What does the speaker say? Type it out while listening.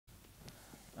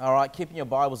All right, keeping your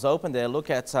Bibles open there, look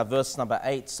at verse number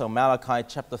 8. So Malachi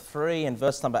chapter 3 and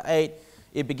verse number 8,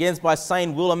 it begins by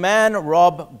saying, "Will a man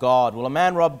rob God?" Will a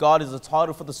man rob God is the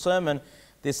title for the sermon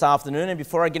this afternoon. And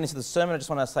before I get into the sermon, I just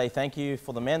want to say thank you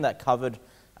for the men that covered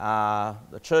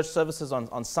the church services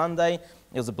on Sunday.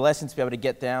 It was a blessing to be able to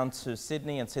get down to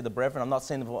Sydney and see the brethren. I'm not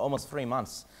seeing them for almost 3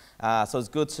 months. So it's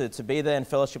good to be there and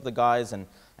fellowship with the guys and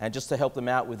just to help them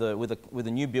out with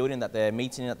a new building that they're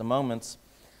meeting in at the moment.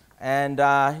 And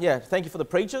thank you for the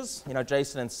preachers,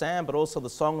 Jason and Sam, but also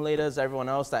the song leaders, everyone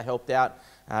else that helped out,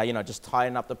 just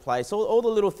tidying up the place. All the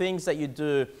little things that you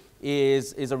do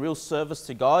is a real service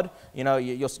to God.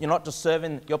 You're not just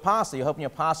serving your pastor, you're helping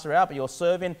your pastor out, but you're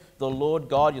serving the Lord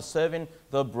God, you're serving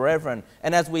the brethren.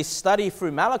 And as we study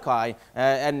through Malachi,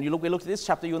 and we look at this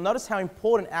chapter, you'll notice how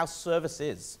important our service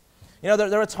is.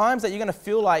 There are times that you're going to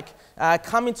feel like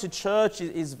coming to church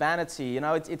is vanity.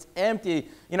 It's empty.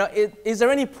 Is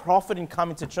there any profit in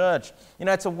coming to church?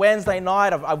 It's a Wednesday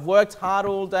night. I've worked hard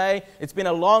all day. It's been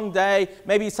a long day.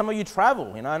 Maybe some of you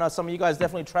travel. I know some of you guys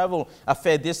definitely travel a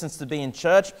fair distance to be in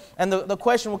church. And the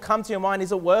question will come to your mind,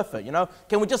 is it worth it?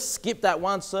 Can we just skip that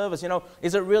one service?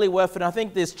 Is it really worth it? And I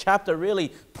think this chapter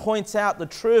really points out the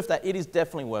truth that it is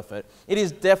definitely worth it. It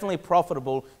is definitely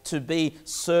profitable to be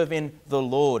serving the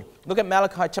Lord. Look at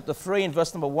Malachi chapter 3 and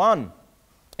verse number 1.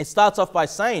 It starts off by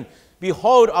saying,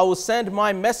 "Behold, I will send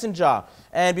my messenger."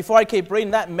 And before I keep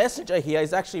reading, that messenger here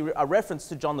is actually a reference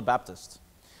to John the Baptist.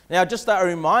 Now, just a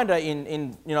reminder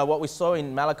in what we saw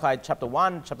in Malachi chapter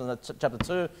 1, chapter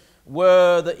 2,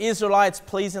 were the Israelites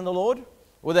pleasing the Lord?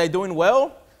 Were they doing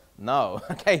well? No.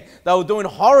 Okay, they were doing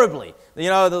horribly.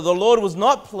 The Lord was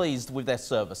not pleased with their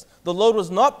service. The Lord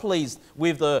was not pleased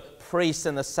with the priests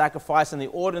and the sacrifice and the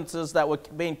ordinances that were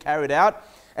being carried out.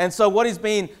 And so what is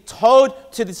being told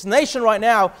to this nation right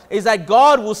now is that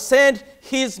God will send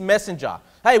his messenger.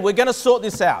 Hey, we're going to sort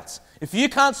this out. If you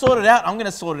can't sort it out, I'm going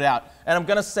to sort it out. And I'm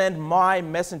going to send my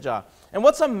messenger. And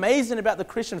what's amazing about the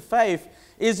Christian faith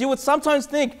is you would sometimes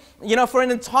think, for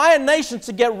an entire nation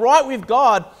to get right with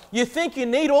God, you think you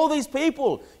need all these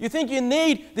people. You think you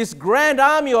need this grand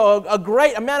army or a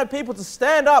great amount of people to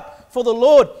stand up for the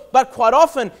Lord. But quite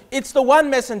often, it's the one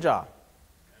messenger.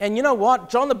 And you know what?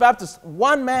 John the Baptist,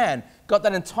 one man, got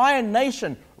that entire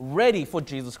nation ready for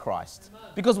Jesus Christ.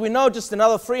 Because we know just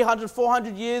another 300,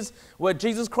 400 years where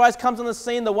Jesus Christ comes on the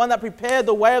scene, the one that prepared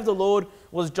the way of the Lord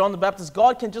was John the Baptist.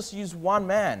 God can just use one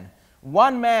man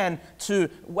to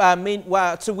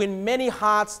win many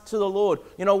hearts to the Lord.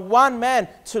 One man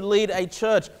to lead a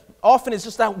church. Often it's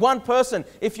just that one person.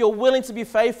 If you're willing to be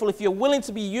faithful, if you're willing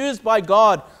to be used by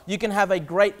God, you can have a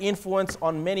great influence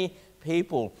on many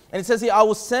people. And it says here, "I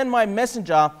will send my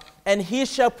messenger, and he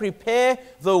shall prepare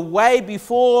the way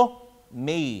before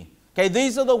me." Okay,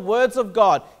 these are the words of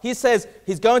God. He says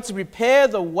he's going to prepare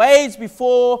the ways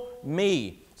before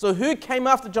me. So who came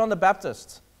after John the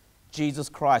Baptist? Jesus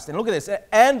Christ. And look at this.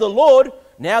 "And the Lord,"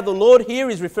 now the Lord here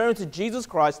is referring to Jesus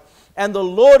Christ, "and the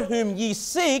Lord whom ye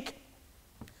seek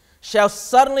shall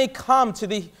suddenly come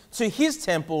to his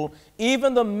temple,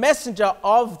 even the messenger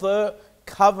of the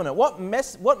covenant." What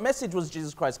message was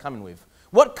Jesus Christ coming with?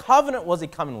 What covenant was he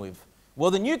coming with?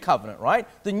 Well, the new covenant, right?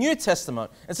 The New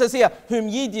Testament. It says here, "Whom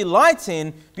ye delight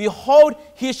in, behold,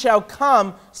 he shall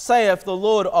come, saith the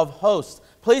Lord of hosts."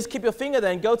 Please keep your finger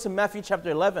there and go to Matthew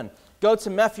chapter 11. Go to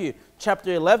Matthew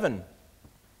chapter 11.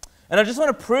 And I just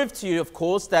want to prove to you, of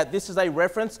course, that this is a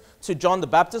reference to John the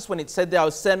Baptist when it said that I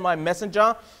will send my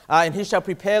messenger and he shall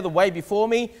prepare the way before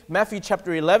me. Matthew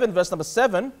chapter 11, verse number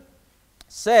 7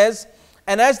 says,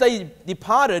 "And as they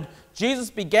departed, Jesus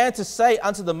began to say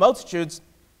unto the multitudes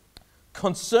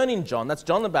concerning John," that's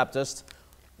John the Baptist,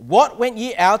 "What went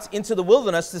ye out into the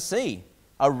wilderness to see?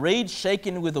 A reed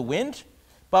shaken with the wind?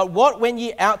 But what went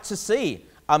ye out to see?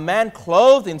 A man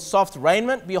clothed in soft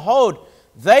raiment? Behold,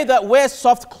 they that wear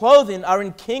soft clothing are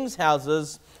in kings'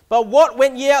 houses. But what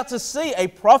went ye out to see? A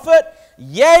prophet?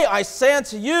 Yea, I say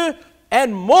unto you,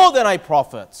 and more than a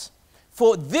prophet.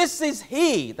 For this is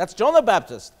he," that's John the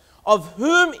Baptist, "of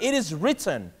whom it is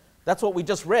written." That's what we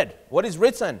just read. What is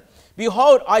written?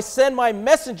 "Behold, I send my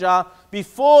messenger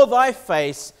before thy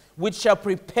face, which shall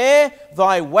prepare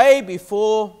thy way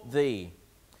before thee."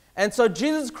 And so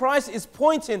Jesus Christ is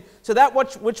pointing to that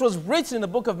which was written in the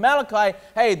book of Malachi.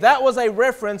 Hey, that was a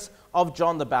reference of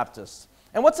John the Baptist.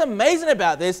 And what's amazing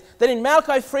about this, that in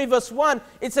Malachi 3 verse 1,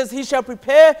 it says, "He shall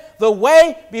prepare the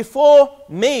way before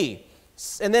me."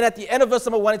 And then at the end of verse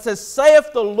number 1, it says,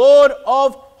 "Saith the Lord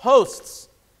of hosts."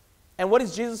 And what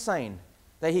is Jesus saying?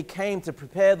 That he came to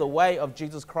prepare the way of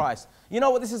Jesus Christ. You know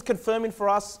what this is confirming for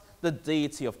us? The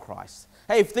deity of Christ.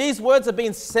 Hey, if these words are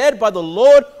being said by the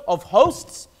Lord of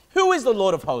hosts, Who is the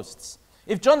Lord of hosts?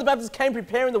 If John the Baptist came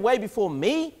preparing the way before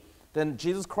me, then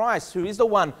Jesus Christ, who is the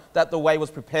one that the way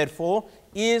was prepared for,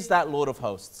 is that Lord of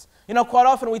hosts. You know, quite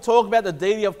often we talk about the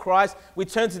deity of Christ. We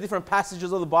turn to different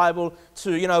passages of the Bible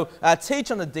to,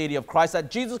 teach on the deity of Christ,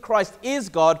 that Jesus Christ is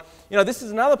God. You know, this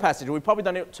is another passage. We probably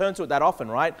don't turn to it that often,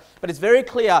 right? But it's very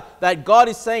clear that God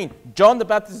is saying John the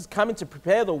Baptist is coming to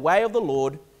prepare the way of the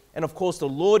Lord, and of course the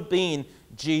Lord being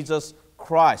Jesus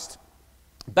Christ.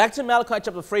 Back to Malachi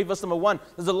chapter 3, verse number 1.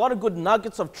 There's a lot of good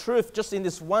nuggets of truth just in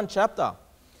this one chapter.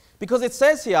 Because it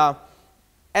says here,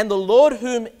 and the Lord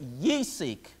whom ye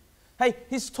seek. Hey,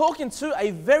 he's talking to a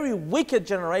very wicked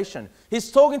generation.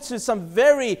 He's talking to some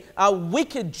very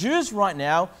wicked Jews right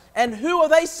now. And who are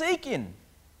they seeking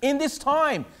in this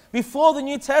time? Before the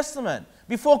New Testament,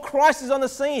 before Christ is on the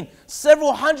scene,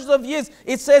 several hundreds of years,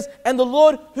 it says, and the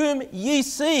Lord whom ye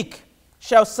seek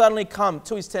shall suddenly come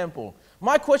to his temple.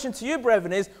 My question to you,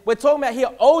 brethren, is we're talking about here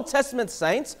Old Testament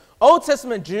saints, Old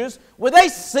Testament Jews. Were they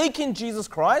seeking Jesus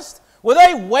Christ? Were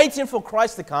they waiting for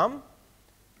Christ to come?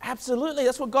 Absolutely.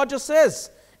 That's what God just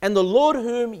says. And the Lord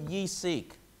whom ye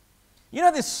seek. You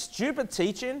know this stupid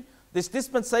teaching, this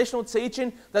dispensational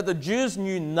teaching that the Jews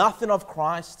knew nothing of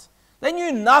Christ. They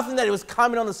knew nothing that he was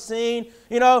coming on the scene,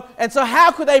 and so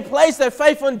how could they place their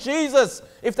faith on Jesus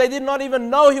if they did not even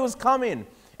know he was coming?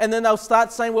 And then they'll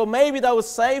start saying, well, maybe they were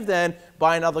saved then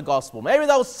by another gospel. Maybe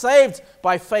they were saved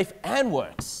by faith and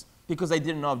works because they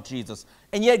didn't know of Jesus.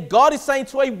 And yet God is saying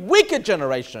to a wicked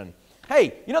generation,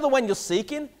 hey, you know the one you're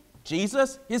seeking?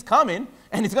 Jesus, he's coming,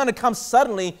 and he's going to come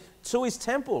suddenly to his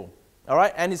temple, all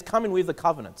right? And he's coming with the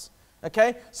covenants,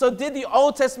 okay? So did the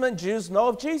Old Testament Jews know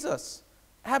of Jesus?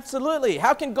 Absolutely.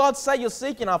 How can God say you're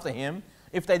seeking after him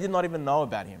if they did not even know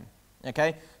about him?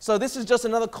 Okay, so this is just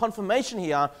another confirmation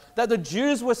here that the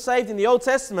Jews were saved in the Old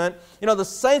Testament. The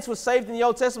saints were saved in the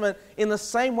Old Testament in the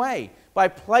same way, by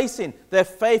placing their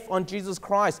faith on Jesus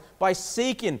Christ, by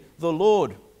seeking the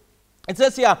Lord. It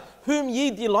says here, whom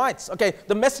ye delights. Okay,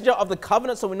 the messenger of the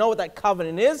covenant, so we know what that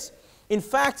covenant is. In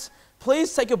fact,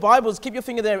 please take your Bibles, keep your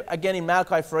finger there again in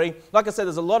Malachi 3. Like I said,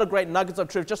 there's a lot of great nuggets of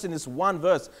truth just in this one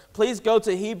verse. Please go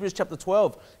to Hebrews chapter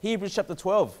 12. Hebrews chapter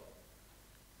 12.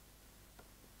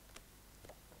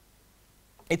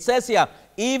 It says here,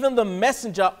 even the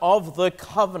messenger of the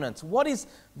covenant. What is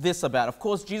this about? Of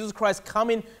course, Jesus Christ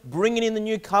coming, bringing in the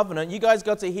new covenant. You guys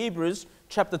go to Hebrews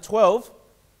chapter 12.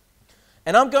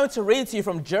 And I'm going to read to you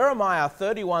from Jeremiah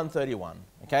 31:31.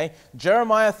 Okay?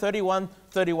 Jeremiah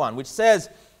 31:31, which says,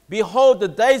 behold, the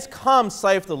days come,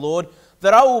 saith the Lord,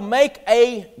 that I will make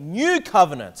a new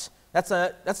covenant. That's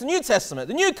a New Testament,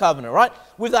 the new covenant, right?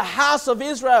 With the house of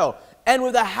Israel and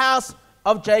with the house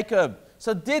of Jacob.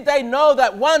 So did they know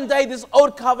that one day this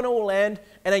old covenant will end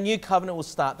and a new covenant will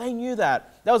start? They knew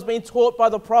that. That was being taught by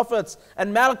the prophets.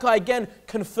 And Malachi again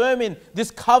confirming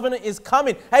this covenant is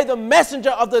coming. Hey, the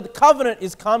messenger of the covenant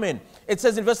is coming. It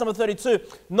says in verse number 32,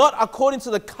 not according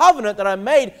to the covenant that I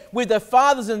made with their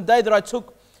fathers in the day that I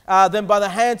took them by the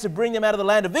hand to bring them out of the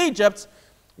land of Egypt,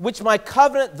 which my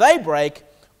covenant they break,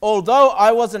 although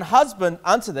I was an husband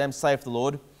unto them, saith the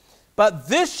Lord. But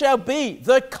this shall be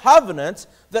the covenant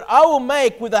that I will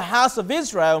make with the house of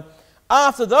Israel.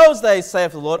 After those days,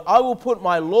 saith the Lord, I will put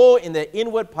my law in their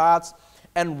inward parts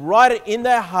and write it in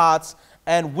their hearts,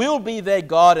 and will be their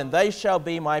God, and they shall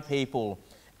be my people.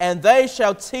 And they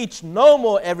shall teach no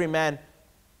more every man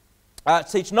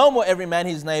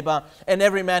his neighbor, and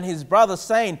every man his brother,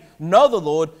 saying, know the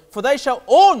Lord, for they shall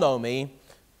all know me,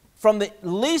 from the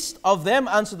least of them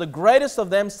unto the greatest of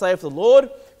them, saith the Lord.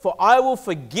 For I will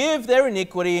forgive their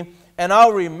iniquity, and I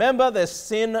will remember their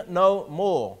sin no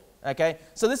more. Okay,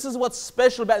 so this is what's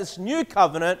special about this new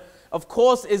covenant, of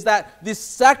course, is that this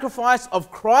sacrifice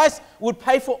of Christ would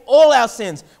pay for all our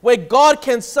sins, where God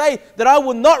can say that I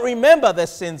will not remember their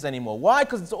sins anymore. Why?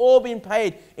 Because it's all been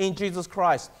paid in Jesus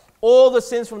Christ. All the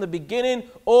sins from the beginning,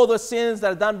 all the sins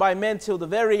that are done by men till the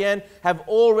very end have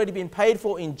already been paid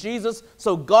for in Jesus,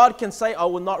 so God can say, I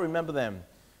will not remember them.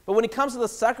 But when it comes to the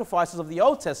sacrifices of the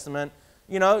Old Testament,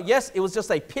 yes, it was just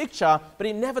a picture, but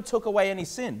it never took away any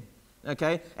sin.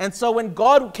 Okay? And so when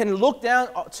God can look down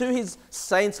to his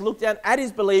saints, look down at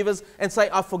his believers and say,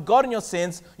 I've forgotten your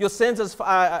sins as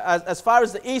far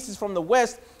as the east is from the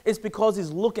west, it's because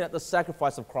he's looking at the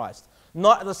sacrifice of Christ,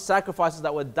 not at the sacrifices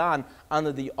that were done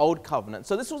under the old covenant.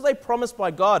 So this was a promise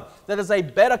by God that there's a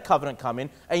better covenant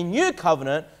coming, a new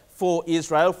covenant for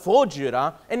Israel, for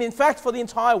Judah, and in fact for the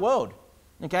entire world.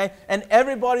 Okay? And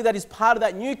everybody that is part of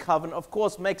that new covenant, of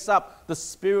course, makes up the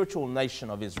spiritual nation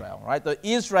of Israel, right? The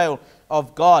Israel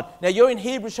of God. Now, you're in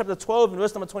Hebrews chapter 12 and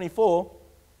verse number 24.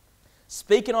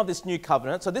 speaking of this new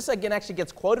covenant. So this again actually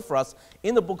gets quoted for us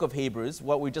in the book of Hebrews,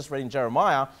 what we just read in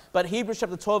Jeremiah. But Hebrews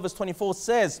chapter 12, verse 24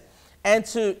 says, "And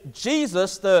to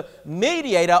Jesus, the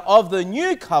mediator of the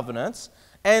new covenant,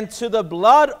 and to the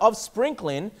blood of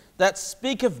sprinkling that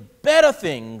speaketh better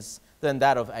things than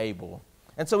that of Abel."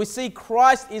 And so we see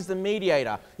Christ is the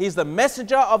mediator. He's the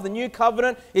messenger of the new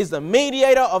covenant. He's the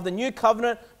mediator of the new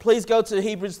covenant. Please go to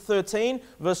Hebrews 13,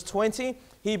 verse 20.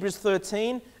 Hebrews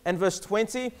 13 and verse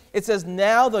 20. It says,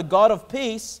 "Now the God of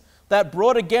peace, that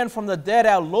brought again from the dead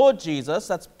our Lord Jesus,"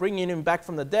 that's bringing him back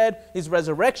from the dead, his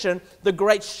resurrection, "the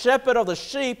great shepherd of the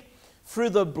sheep,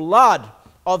 through the blood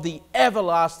of the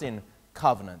everlasting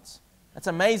covenant." That's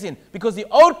amazing, because the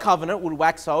old covenant would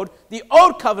wax old, the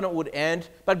old covenant would end,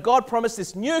 but God promised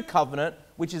this new covenant,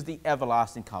 which is the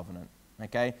everlasting covenant.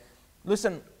 Okay?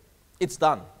 Listen, it's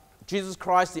done. Jesus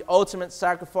Christ, the ultimate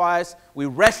sacrifice. We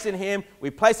rest in him. We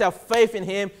place our faith in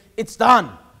him. It's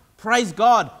done. Praise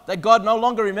God that God no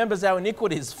longer remembers our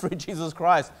iniquities through Jesus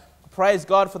Christ. Praise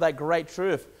God for that great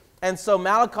truth. And so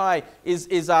Malachi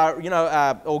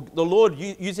or the Lord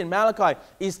using Malachi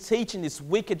is teaching this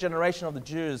wicked generation of the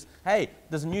Jews, hey,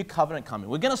 there's a new covenant coming.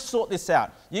 We're going to sort this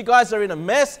out. You guys are in a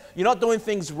mess. You're not doing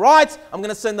things right. I'm going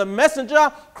to send the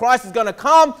messenger. Christ is going to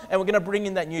come, and we're going to bring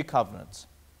in that new covenant.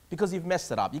 Because you've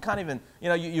messed it up. You can't even,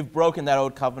 you've broken that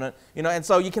old covenant. And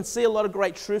so you can see a lot of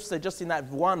great truths there just in that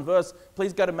one verse.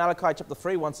 Please go to Malachi chapter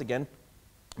 3 once again.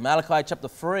 Malachi chapter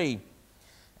 3.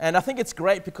 And I think it's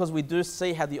great because we do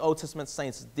see how the Old Testament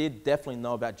saints did definitely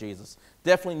know about Jesus.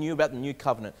 Definitely knew about the new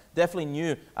covenant. Definitely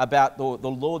knew about the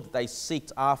Lord that they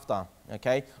seeked after.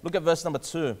 Okay? Look at verse number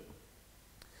 2.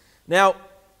 Now,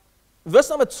 verse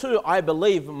number 2, I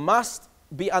believe, must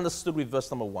be understood with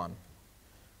verse number 1.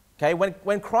 Okay,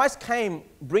 when Christ came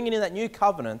bringing in that new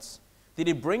covenant, did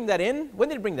he bring that in? When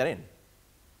did he bring that in?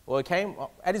 Well, he came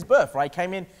at his birth, right? He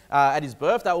came in at his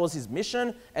birth. That was his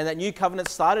mission. And that new covenant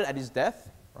started at his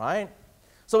death, right?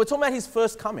 So we're talking about his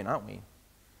first coming, aren't we?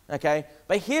 Okay,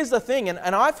 but here's the thing.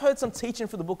 And I've heard some teaching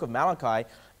for the book of Malachi.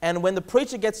 And when the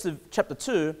preacher gets to chapter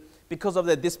 2, because of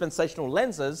their dispensational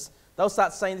lenses, they'll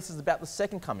start saying this is about the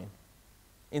second coming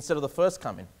instead of the first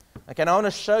coming. Okay, and I want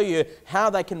to show you how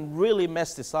they can really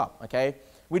mess this up, okay?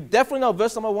 We definitely know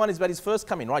verse number 1 is about his first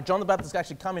coming, right? John the Baptist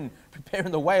actually coming,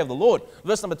 preparing the way of the Lord.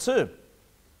 Verse number 2,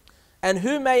 "And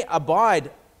who may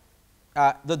abide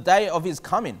the day of his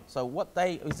coming?" So what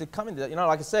day is it coming?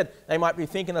 Like I said, they might be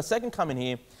thinking the second coming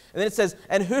here. And then it says,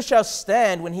 "And who shall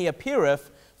stand when he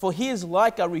appeareth? For he is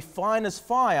like a refiner's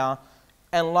fire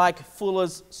and like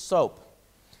fuller's soap."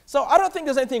 So I don't think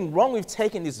there's anything wrong with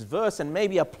taking this verse and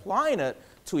maybe applying it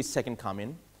to his second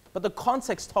coming, but the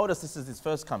context told us this is his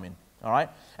first coming, all right?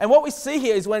 And what we see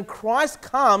here is when Christ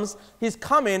comes, he's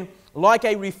coming like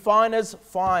a refiner's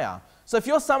fire. So if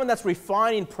you're someone that's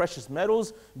refining precious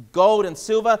metals, gold and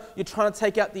silver, you're trying to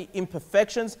take out the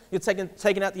imperfections, you're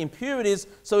taking out the impurities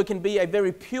so it can be a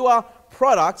very pure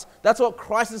product. That's what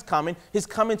Christ is coming. He's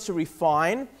coming to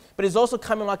refine, but he's also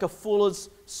coming like a fuller's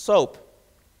soap.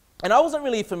 And I wasn't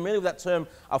really familiar with that term,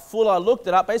 a fuller. I looked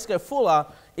it up. Basically, a fuller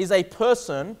is a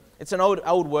person, it's an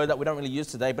old word that we don't really use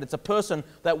today, but it's a person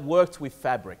that worked with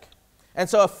fabric. And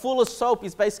so a fuller's soap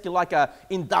is basically like an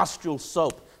industrial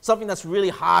soap, something that's really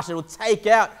harsh. It will take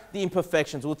out the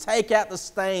imperfections. It will take out the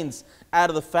stains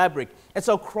out of the fabric. And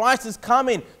so Christ is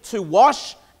coming to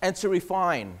wash and to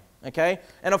refine. Okay?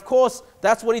 And of course,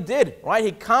 that's what he did, right?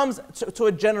 He comes to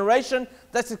a generation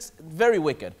that's very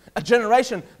wicked, a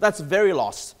generation that's very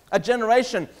lost, a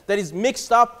generation that is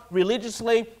mixed up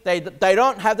religiously. They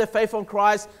don't have their faith on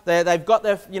Christ. They've got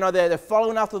their, they're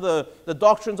following after the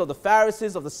doctrines of the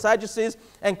Pharisees, of the Sadducees,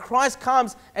 and Christ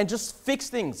comes and just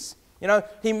fixes things.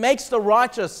 He makes the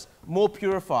righteous more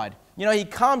purified. He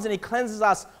comes and he cleanses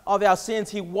us of our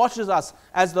sins. He washes us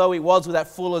as though he was with that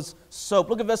fuller's soap.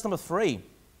 Look at verse number 3.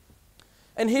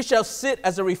 "And he shall sit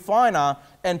as a refiner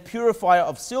and purifier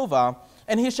of silver,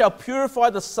 and he shall purify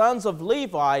the sons of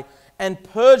Levi and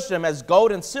purge them as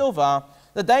gold and silver,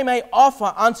 that they may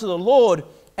offer unto the Lord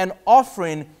an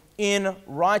offering in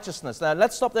righteousness." Now,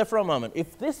 let's stop there for a moment.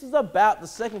 If this is about the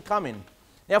second coming,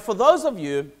 now for those of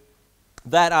you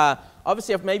that are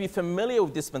obviously maybe familiar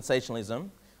with dispensationalism,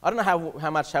 I don't know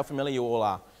how familiar you all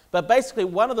are, but basically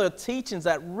one of the teachings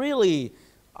that really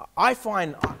I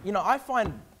find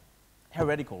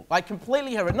heretical, like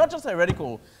completely heretical, not just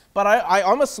heretical, but I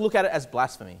almost look at it as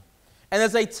blasphemy. And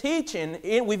there's a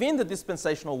teaching within the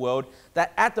dispensational world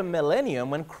that at the millennium,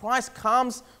 when Christ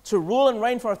comes to rule and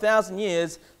reign for 1,000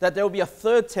 years, that there will be a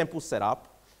third temple set up,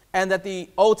 and that the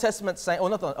Old Testament,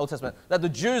 that the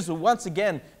Jews will once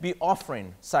again be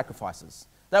offering sacrifices.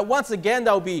 That once again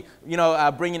they'll be,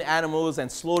 bringing animals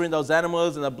and slaughtering those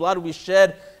animals, and the blood will be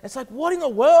shed. It's like, what in the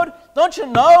world? Don't you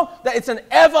know that it's an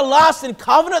everlasting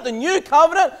covenant, the new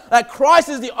covenant, that Christ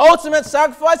is the ultimate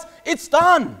sacrifice? It's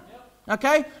done.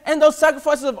 Okay? And those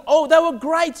sacrifices of old, they were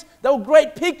great. They were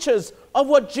great pictures of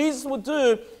what Jesus would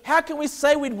do. How can we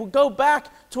say we will go back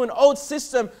to an old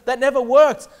system that never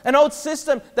worked? An old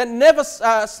system that never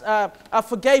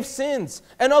forgave sins?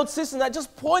 An old system that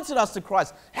just pointed us to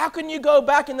Christ? How can you go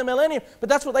back in the millennium? But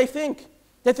that's what they think.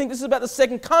 They think this is about the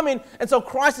second coming, and so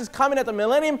Christ is coming at the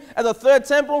millennium, at the third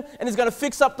temple, and he's going to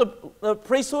fix up the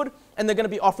priesthood, and they're going to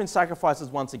be offering sacrifices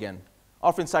once again.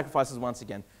 Offering sacrifices once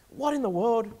again. What in the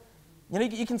world?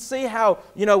 You can see how,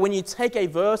 when you take a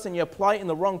verse and you apply it in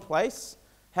the wrong place,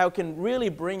 how it can really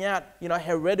bring out,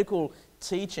 heretical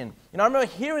teaching. I remember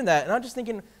hearing that, and I'm just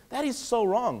thinking, that is so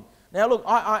wrong. Now, look,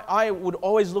 I would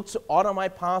always look to honor my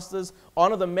pastors,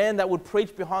 honor the men that would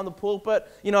preach behind the pulpit,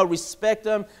 respect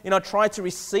them, try to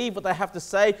receive what they have to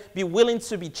say, be willing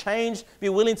to be changed, be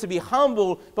willing to be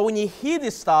humble. But when you hear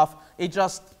this stuff, it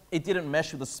didn't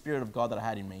mesh with the Spirit of God that I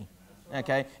had in me.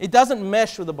 Okay? It doesn't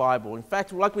mesh with the Bible. In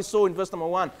fact, like we saw in verse number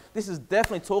 1, this is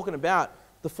definitely talking about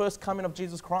the first coming of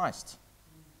Jesus Christ.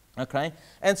 Okay?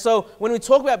 And so when we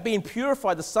talk about being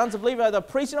purified, the sons of Levi, the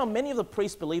priests, many of the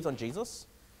priests believed on Jesus.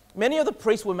 Many of the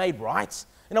priests were made right.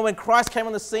 When Christ came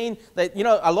on the scene,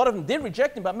 a lot of them did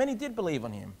reject him, but many did believe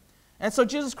on him. And so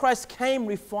Jesus Christ came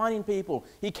refining people.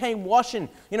 He came washing.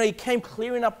 He came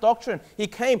clearing up doctrine. He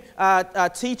came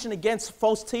teaching against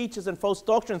false teachers and false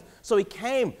doctrines. So he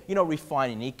came,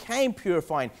 refining. He came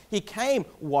purifying. He came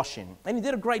washing. And he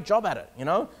did a great job at it,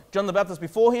 John the Baptist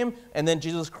before him, and then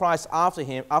Jesus Christ after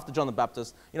him, after John the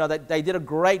Baptist. They did a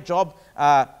great job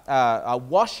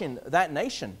washing that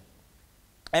nation.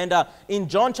 And in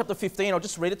John chapter 15, I'll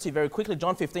just read it to you very quickly.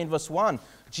 John 15, verse 1.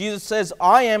 Jesus says,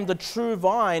 I am the true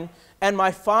vine, and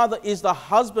my Father is the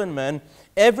husbandman.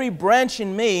 Every branch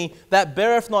in me that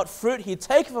beareth not fruit, he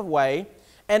taketh away.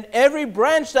 And every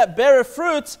branch that beareth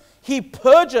fruit, he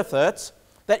purgeth it,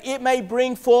 that it may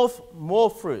bring forth more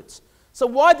fruit. So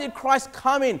why did Christ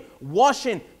come in,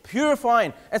 washing,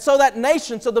 purifying? And so that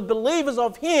nation, so the believers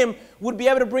of him would be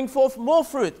able to bring forth more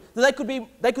fruit. That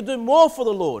they could do more for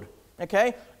the Lord.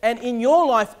 Okay? And in your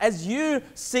life, as you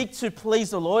seek to please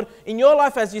the Lord, in your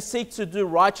life as you seek to do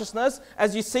righteousness,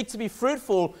 as you seek to be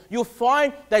fruitful, you'll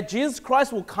find that Jesus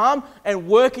Christ will come and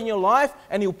work in your life,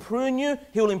 and he'll prune you,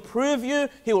 he'll improve you,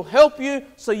 he will help you,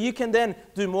 so you can then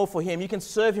do more for him. You can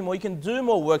serve him, or you can do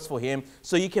more works for him,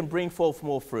 so you can bring forth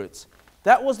more fruits.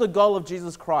 That was the goal of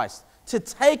Jesus Christ, to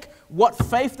take what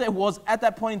faith there was at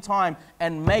that point in time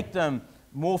and make them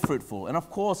more fruitful. And of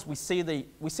course, we see the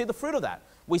fruit of that.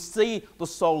 We see the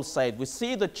souls saved. We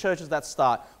see the churches that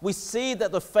start. We see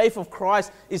that the faith of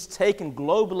Christ is taken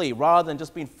globally rather than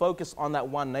just being focused on that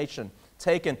one nation,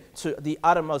 taken to the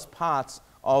uttermost parts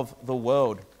of the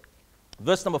world.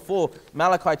 Verse number 4,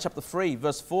 Malachi chapter 3,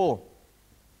 verse 4.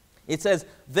 It says,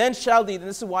 then shall and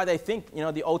this is why they think,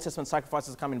 the Old Testament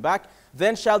sacrifices are coming back.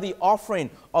 Then shall the offering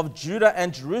of Judah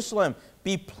and Jerusalem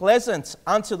be pleasant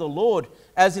unto the Lord,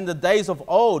 as in the days of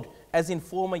old, as in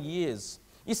former years.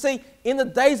 You see, in the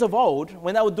days of old,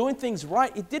 when they were doing things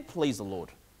right, it did please the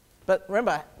Lord. But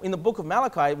remember, in the book of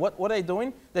Malachi, what are they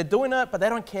doing? They're doing it, but they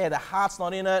don't care. Their heart's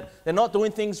not in it. They're not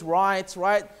doing things right?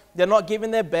 They're not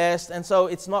giving their best, and so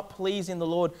it's not pleasing the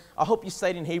Lord. I hope you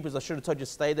stayed in Hebrews. I should have told you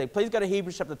to stay there. Please go to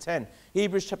Hebrews chapter 10.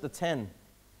 Hebrews chapter 10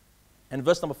 and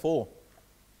verse number 4.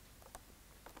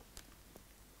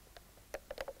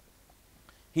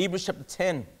 Hebrews chapter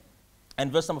 10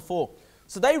 and verse number 4.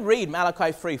 So they read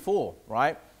Malachi 3:4,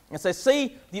 right? And say,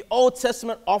 see the Old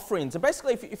Testament offerings. And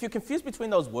basically, if you're confused between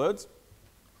those words,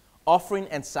 offering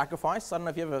and sacrifice, I don't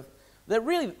know if you ever, they're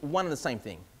really one and the same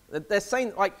thing. They're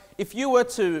saying, like, if you were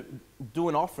to do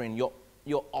an offering,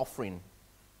 you're offering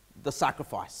the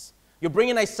sacrifice. You're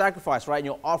bringing a sacrifice, right? And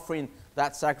you're offering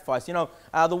that sacrifice.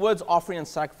 The words offering and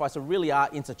sacrifice really are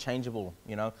interchangeable,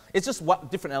 It's just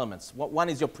different elements. One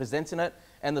is you're presenting it,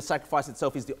 and the sacrifice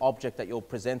itself is the object that you're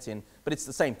presenting, but it's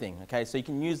the same thing, okay? So you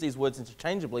can use these words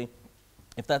interchangeably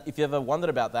if you ever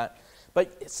wondered about that.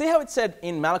 But see how it said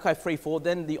in Malachi 3:4,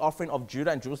 then the offering of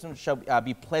Judah and Jerusalem shall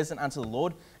be pleasant unto the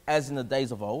Lord, as in the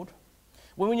days of old.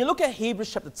 Well, when you look at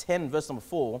Hebrews chapter 10, verse number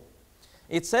 4,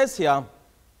 it says here,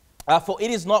 for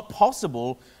it is not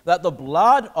possible that the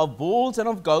blood of bulls and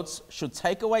of goats should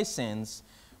take away sins.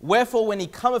 Wherefore, when he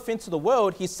cometh into the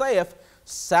world, he saith,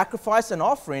 sacrifice and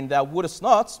offering thou wouldest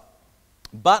not,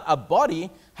 but a body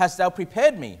hast thou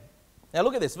prepared me. Now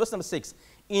look at this, verse number 6.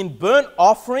 In burnt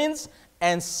offerings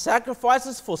and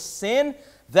sacrifices for sin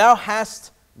thou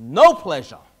hast no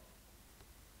pleasure.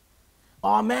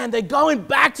 Oh man, they're going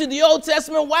back to the Old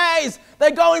Testament ways.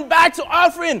 They're going back to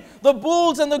offering the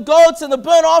bulls and the goats and the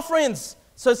burnt offerings.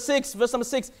 So verse number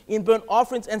 6, in burnt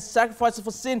offerings and sacrifices for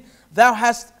sin, thou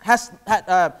hast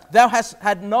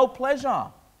had no pleasure.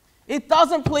 It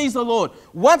doesn't please the Lord.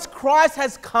 Once Christ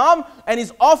has come and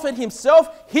he's offered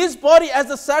himself, his body as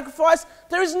a sacrifice,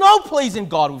 there is no pleasing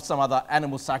God with some other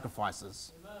animal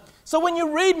sacrifices. So when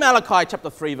you read Malachi chapter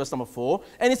 3, verse number 4,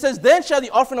 and it says, then shall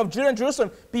the offering of Judah and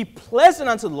Jerusalem be pleasant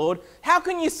unto the Lord, how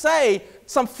can you say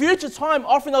some future time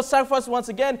offering those sacrifices once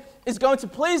again is going to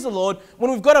please the Lord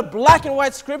when we've got a black and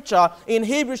white scripture in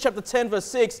Hebrews chapter 10, verse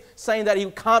 6, saying that he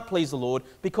can't please the Lord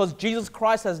because Jesus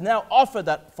Christ has now offered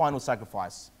that final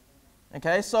sacrifice?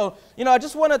 Okay, so, I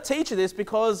just want to teach you this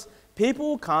because people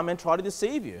will come and try to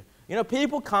deceive you.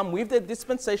 People come with their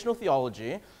dispensational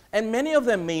theology, and many of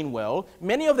them mean well,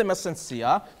 many of them are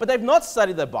sincere, but they've not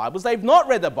studied their Bibles, they've not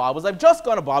read their Bibles, they've just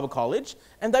gone to Bible college,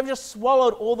 and they've just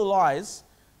swallowed all the lies.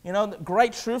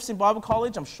 Great truths in Bible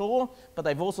college, I'm sure, but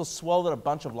they've also swallowed a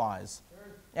bunch of lies.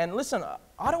 And listen,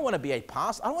 I don't want to be a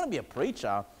pastor, I don't want to be a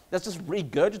preacher that's just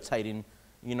regurgitating,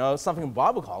 something in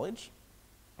Bible college.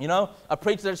 A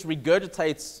preacher that just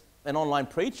regurgitates an online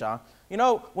preacher.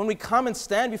 When we come and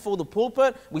stand before the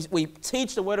pulpit, we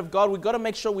teach the Word of God, we've got to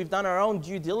make sure we've done our own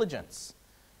due diligence.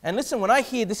 And listen, when I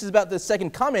hear this is about the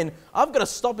second coming, I've got to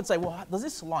stop and say, well, does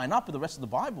this line up with the rest of the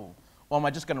Bible? Or am I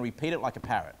just going to repeat it like a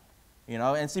parrot?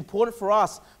 And it's important for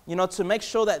us, to make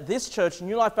sure that this church,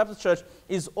 New Life Baptist Church,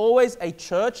 is always a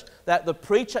church that the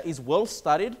preacher is well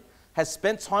studied, has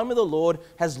spent time with the Lord,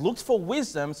 has looked for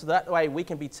wisdom, so that way we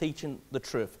can be teaching the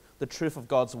truth of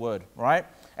God's Word, right?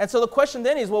 And so the question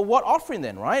then is, well, what offering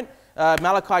then, right?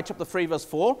 Malachi chapter 3, verse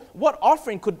 4. What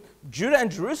offering could Judah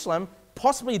and Jerusalem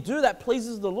possibly do that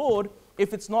pleases the Lord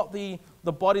if it's not the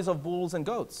bodies of bulls and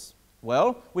goats?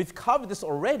 Well, we've covered this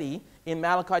already in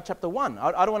Malachi chapter 1.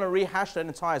 I don't want to rehash that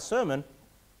entire sermon,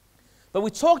 but we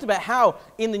talked about how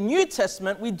in the New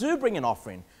Testament we do bring an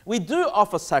offering. We do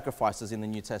offer sacrifices in the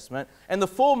New Testament. And the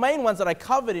four main ones that I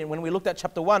covered when we looked at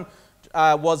chapter 1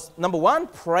 was, number 1,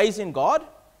 praising God,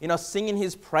 singing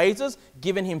his praises,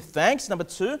 giving him thanks. Number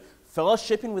 2,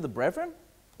 fellowshipping with the brethren.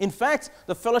 In fact,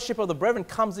 the fellowship of the brethren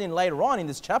comes in later on in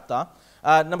this chapter.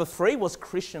 Number 3 was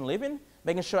Christian living,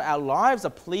 making sure our lives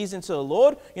are pleasing to the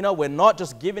Lord. We're not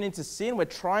just giving into sin, we're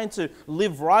trying to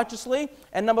live righteously.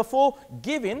 And number 4,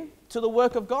 giving to the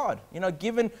work of God.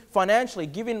 Giving financially,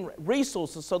 giving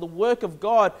resources so the work of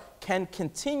God can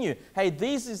continue. Hey,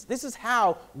 this is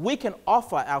how we can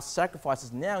offer our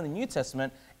sacrifices now in the New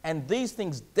Testament, and these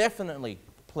things definitely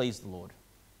please the Lord.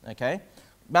 Okay?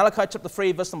 Malachi chapter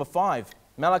 3, verse number 5.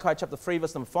 Malachi chapter 3,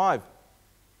 verse number 5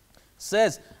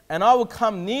 says, and I will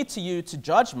come near to you to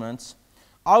judgment.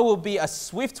 I will be a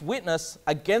swift witness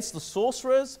against the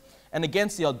sorcerers, and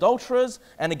against the adulterers,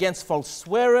 and against false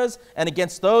swearers, and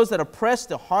against those that oppress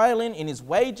the hireling in his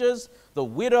wages, the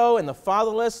widow and the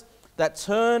fatherless, that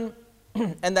turn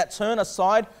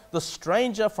aside the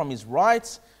stranger from his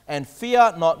rights, and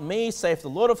fear not me, saith the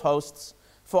Lord of hosts.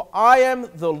 For I am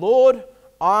the Lord,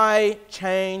 I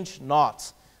change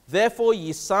not. Therefore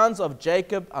ye sons of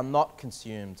Jacob are not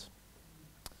consumed.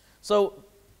 So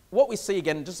what we see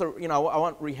again, just I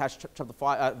won't rehash chapter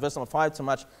 5, verse number 5 too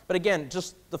much, but again,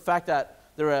 just the fact that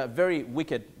there are very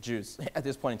wicked Jews at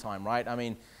this point in time, right?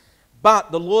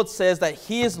 But the Lord says that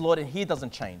He is Lord and He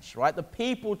doesn't change, right? The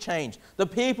people change. The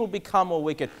people become more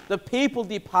wicked. The people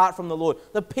depart from the Lord.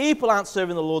 The people aren't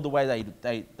serving the Lord the way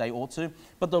they ought to,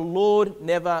 but the Lord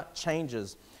never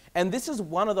changes. And this is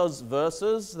one of those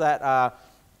verses that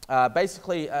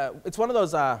basically, it's one of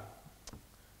those,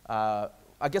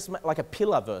 I guess like a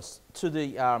pillar verse to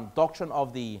the doctrine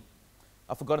of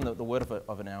I've forgotten the word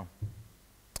of it now.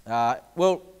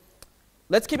 Well,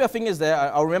 let's keep our fingers there.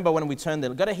 I'll remember when we turn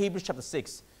there. Go to Hebrews chapter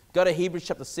 6. Go to Hebrews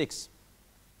chapter 6.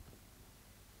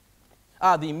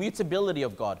 The immutability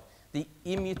of God. The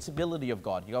immutability of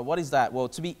God. You go, what is that? Well,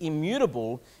 to be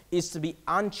immutable is to be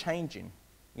unchanging.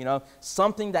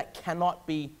 Something that cannot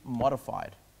be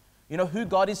modified. Who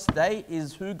God is today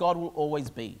is who God will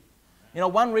always be.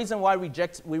 One reason why we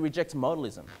reject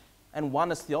modalism and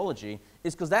oneness theology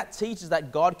is because that teaches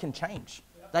that God can change.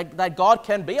 That God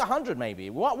can be 100 maybe.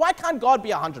 Why can't God be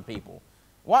 100 people?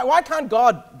 Why can't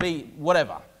God be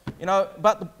whatever?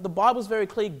 But the Bible's very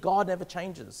clear, God never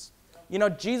changes.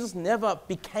 Jesus never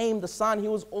became the Son, He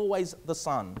was always the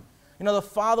Son. The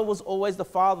Father was always the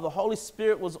Father. The Holy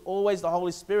Spirit was always the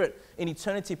Holy Spirit in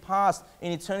eternity past,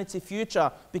 in eternity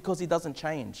future, because He doesn't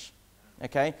change.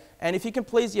 Okay? And if you can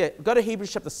please, go to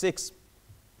Hebrews chapter 6.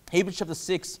 Hebrews chapter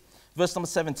 6, verse number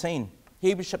 17.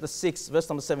 Hebrews chapter 6, verse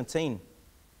number 17.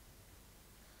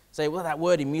 Say, well, that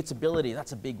word immutability,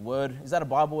 that's a big word. Is that a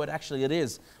Bible word? Actually, it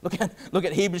is. Look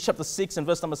at Hebrews chapter 6 and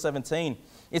verse number 17.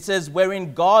 It says,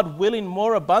 wherein God, willing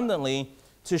more abundantly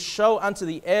to show unto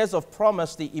the heirs of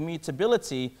promise the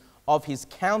immutability of his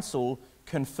counsel,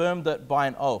 confirmed it by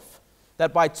an oath,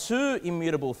 that by two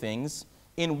immutable things,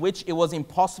 in which it was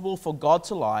impossible for God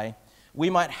to lie, we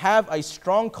might have a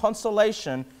strong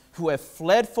consolation who have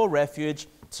fled for refuge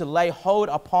to lay hold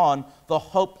upon the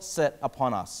hope set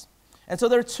upon us. And so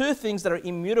there are two things that are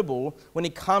immutable when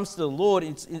it comes to the Lord.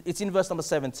 It's in verse number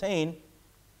 17.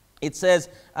 It says,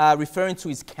 referring to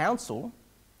his counsel,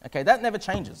 okay, that never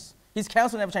changes. His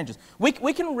counsel never changes. We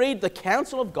can read the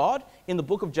counsel of God in the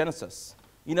book of Genesis,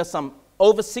 some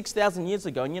over 6,000 years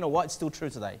ago, and you know what? It's still true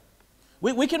today.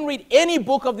 We can read any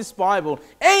book of this Bible,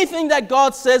 anything that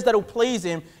God says that will please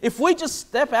him. If we just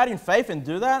step out in faith and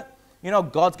do that,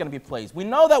 God's going to be pleased. We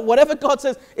know that whatever God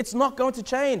says, it's not going to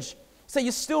change. So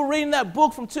you're still reading that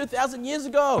book from 2,000 years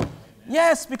ago.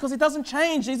 Yes, because it doesn't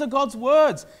change. These are God's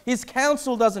words. His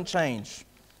counsel doesn't change.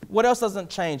 What else doesn't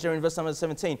change? There in verse number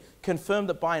 17, confirmed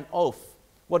it by an oath.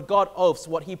 What God oaths,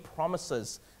 what he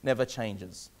promises, never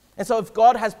changes. And so if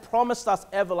God has promised us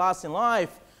everlasting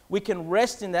life, we can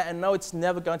rest in that and know it's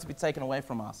never going to be taken away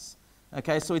from us.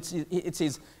 Okay, so it's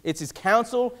his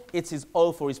counsel, it's his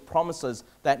oath or his promises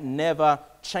that never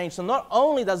change. So not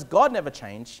only does God never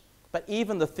change, but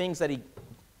even the things that he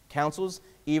counsels,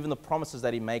 even the promises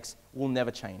that he makes will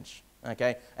never change.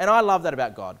 Okay, and I love that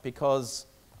about God because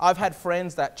I've had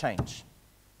friends that change.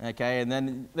 Okay, and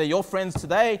then they're your friends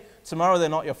today, tomorrow they're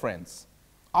not your friends.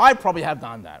 I probably have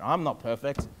done that. I'm not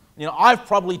perfect. I've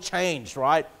probably changed,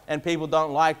 right? And people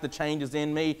don't like the changes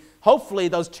in me. Hopefully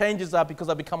those changes are because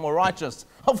I've become more righteous.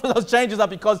 Hopefully those changes are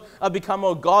because I've become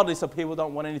more godly so people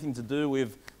don't want anything to do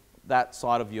with that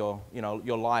side of your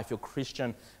life, your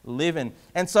Christian living.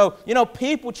 And so,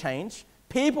 people change.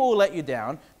 People will let you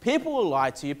down. People will lie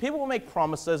to you. People will make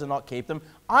promises and not keep them.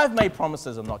 I've made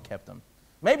promises and not kept them.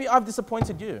 Maybe I've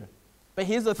disappointed you. But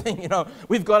here's the thing,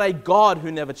 we've got a God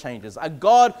who never changes, a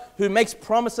God who makes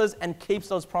promises and keeps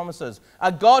those promises, a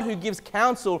God who gives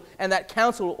counsel, and that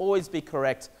counsel will always be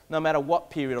correct no matter what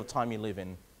period of time you live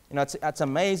in. It's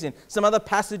amazing. Some other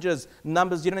passages,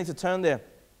 Numbers, you don't need to turn there.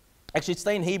 Actually,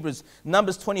 stay in Hebrews.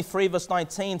 Numbers 23 verse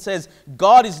 19 says,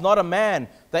 God is not a man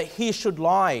that he should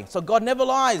lie. So God never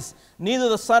lies, neither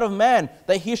the Son of Man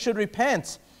that he should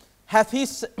repent. Hath he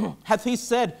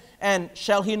said, and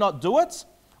shall he not do it?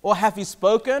 Or hath he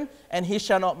spoken, and he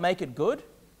shall not make it good?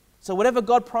 So whatever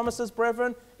God promises,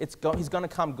 brethren, he's going to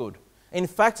come good. In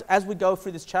fact, as we go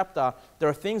through this chapter, there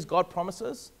are things God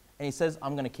promises, and he says,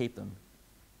 I'm going to keep them.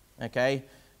 Okay?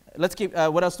 Let's keep,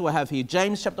 what else do I have here?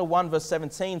 James chapter 1 verse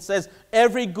 17 says,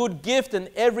 every good gift and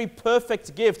every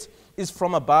perfect gift is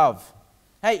from above.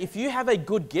 Hey, if you have a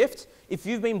good gift, if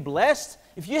you've been blessed,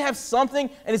 if you have something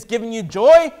and it's giving you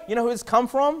joy, you know who it's come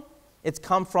from? It's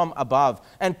come from above,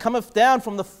 and cometh down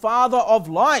from the Father of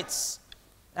lights,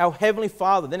 our heavenly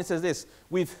Father. Then it says this,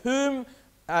 with whom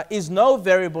is no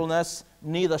variableness,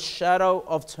 neither shadow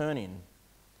of turning.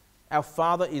 Our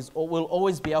Father will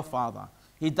always be our Father.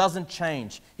 He doesn't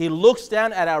change. He looks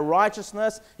down at our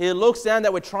righteousness. He looks down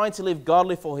that we're trying to live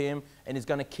godly for him, and he's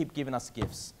going to keep giving us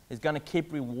gifts. He's going to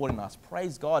keep rewarding us.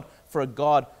 Praise God for a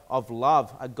God of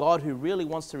love, a God who really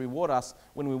wants to reward us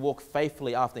when we walk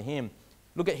faithfully after him.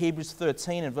 Look at Hebrews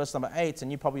 13 and verse number 8,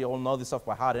 and you probably all know this off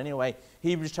by heart anyway.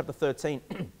 Hebrews chapter 13,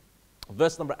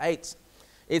 verse number 8.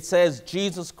 It says,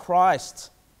 Jesus Christ,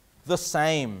 the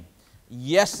same,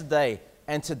 yesterday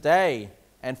and today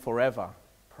and forever.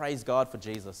 Praise God for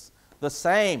Jesus. The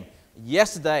same,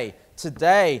 yesterday,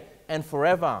 today and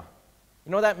forever.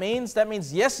 You know what that means? That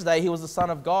means yesterday he was the Son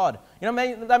of God. You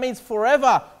know, that means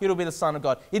forever he will be the Son of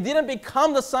God. He didn't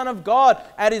become the Son of God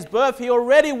at his birth. He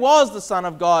already was the Son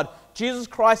of God. Jesus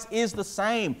Christ is the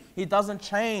same. He doesn't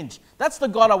change. That's the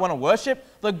God I want to worship.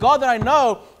 The God that I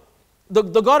know, the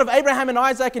God of Abraham and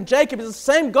Isaac and Jacob is the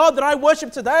same God that I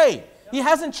worship today. He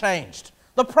hasn't changed.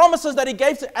 The promises that he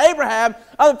gave to Abraham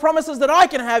are the promises that I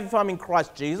can have if I'm in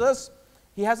Christ Jesus.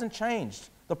 He hasn't changed.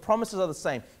 The promises are the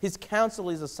same. His counsel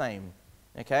is the same.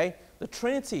 Okay? The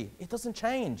Trinity, it doesn't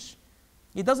change.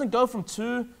 It doesn't go from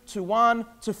 2 to 1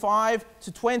 to 5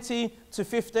 to 20 to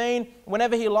 15.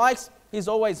 Whenever he likes, he's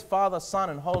always Father, Son,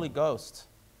 and Holy Ghost.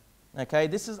 Okay?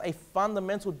 This is a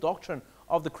fundamental doctrine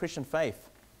of the Christian faith.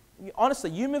 Honestly,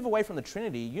 you move away from the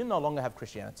Trinity, you no longer have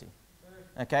Christianity.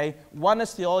 Okay?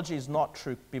 Oneness theology is not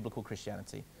true biblical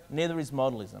Christianity. Neither is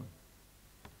modalism.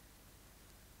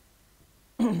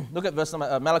 Look at verse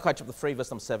number, Malachi chapter 3,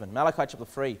 verse number 7. Malachi chapter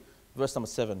 3, verse number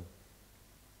 7.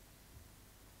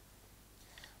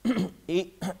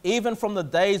 Even from the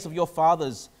days of your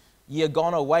fathers, Ye are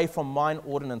gone away from mine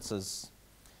ordinances,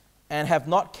 and have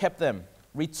not kept them.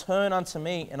 Return unto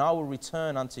me, and I will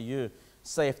return unto you,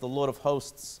 saith the Lord of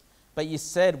hosts. But ye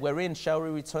said, wherein shall we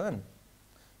return?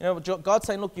 You know, God's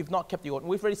saying, look, you've not kept the ordinance.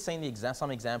 We've already seen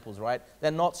some examples, right? They're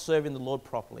not serving the Lord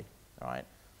properly, all right?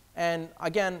 And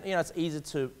again, you know, it's easy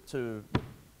to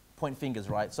point fingers,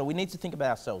 right? So we need to think about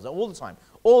ourselves all the time.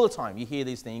 All the time you hear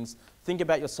these things. Think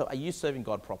about yourself. Are you serving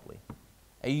God properly?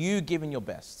 Are you giving your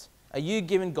best? Are you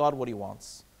giving God what he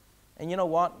wants? And you know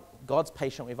what? God's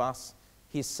patient with us.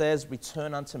 He says,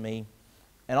 return unto me,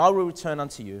 and I will return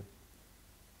unto you.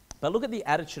 But look at the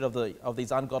attitude of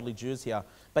these ungodly Jews here.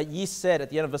 But ye said, at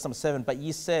the end of verse number 7, but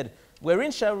ye said,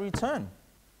 wherein shall we return?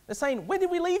 They're saying, where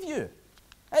did we leave you?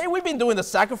 Hey, we've been doing the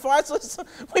sacrifices.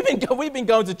 We've been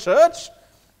going to church,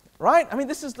 right? I mean,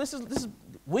 this is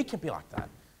we can be like that.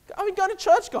 I've been going to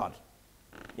church, God.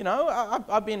 You know,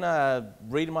 I've been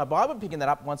reading my Bible, picking that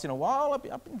up once in a while.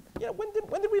 I've been, you know,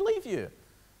 when did we leave you?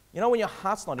 You know, when your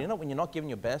heart's not in it, when you're not giving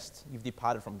your best, you've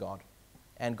departed from God.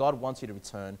 And God wants you to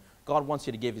return. God wants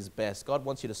you to give his best. God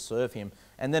wants you to serve him.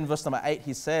 And then verse number 8,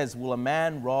 he says, will a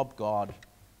man rob God?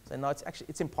 So no,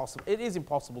 it's impossible. It is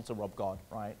impossible to rob God,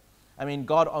 right? I mean,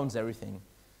 God owns everything.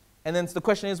 And then the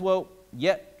question is, well,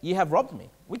 yet ye have robbed me.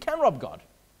 We can rob God.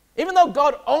 Even though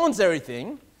God owns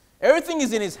everything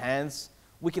is in his hands,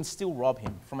 we can still rob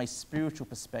him from a spiritual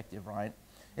perspective, right?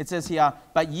 It says here,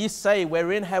 but ye say,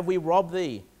 wherein have we robbed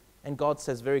thee? And God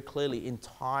says very clearly, in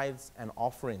tithes and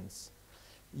offerings.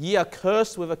 Ye are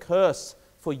cursed with a curse,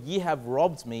 for ye have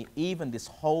robbed me, even this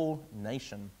whole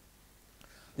nation.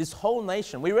 This whole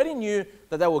nation. We already knew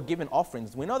that they were giving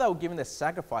offerings. We know they were giving their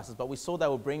sacrifices, but we saw they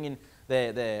were bringing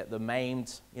the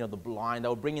maimed, you know, the blind. They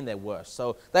were bringing their worst.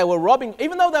 So they were robbing,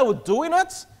 even though they were doing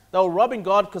it, they were robbing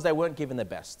God because they weren't giving their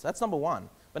best. That's number one.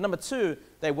 But number two,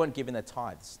 they weren't giving their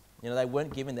tithes. You know, they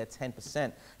weren't giving their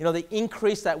 10%. You know, the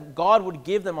increase that God would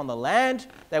give them on the land,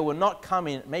 they were not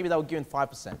coming. Maybe they were giving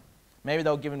 5%. Maybe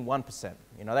they were giving 1%.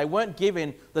 You know, they weren't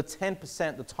giving the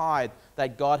 10%, the tithe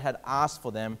that God had asked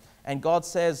for them. And God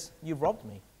says, you've robbed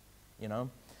me, you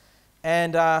know.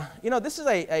 And, you know, this is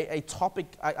a topic,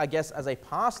 I guess, as a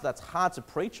pastor that's hard to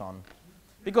preach on.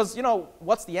 Because, you know,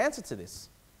 what's the answer to this?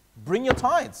 Bring your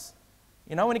tithes.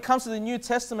 You know, when it comes to the New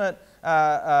Testament,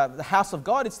 the house of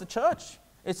God, it's the church.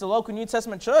 It's the local New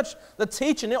Testament church. The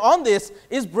teaching on this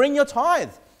is bring your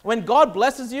tithe. When God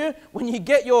blesses you, when you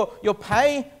get your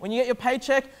pay, when you get your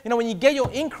paycheck, you know, when you get your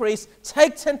increase,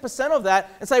 take 10% of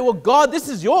that and say, well, God, this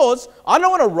is yours. I don't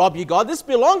want to rob you, God. This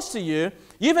belongs to you.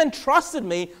 You've entrusted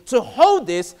me to hold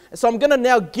this, so I'm going to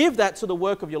now give that to the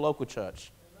work of your local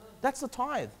church. That's the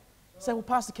tithe. You say, well,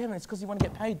 Pastor Kevin, it's because you want to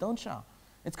get paid, don't you?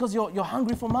 It's because you're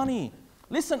hungry for money.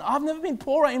 Listen, I've never been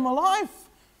poorer in my life.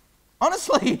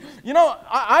 Honestly, you know,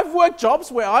 I've worked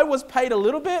jobs where I was paid a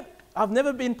little bit. I've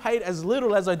never been paid as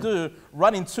little as I do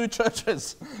running 2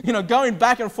 churches. You know, going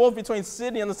back and forth between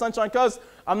Sydney and the Sunshine Coast.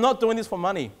 I'm not doing this for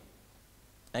money.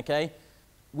 Okay?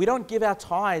 We don't give our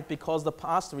tithe because the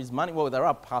pastor is money. Well, there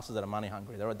are pastors that are money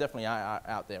hungry. There are definitely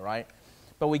out there, right?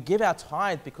 But we give our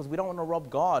tithe because we don't want to rob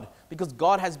God, because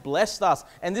God has blessed us.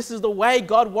 And this is the way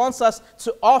God wants us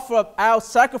to offer up our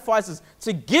sacrifices,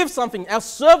 to give something, our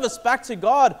service back to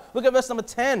God. Look at verse number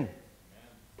 10.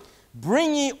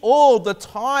 Bring ye all the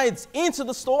tithes into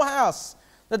the storehouse,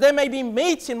 that there may be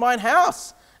meat in mine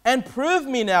house. And prove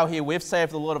me now herewith,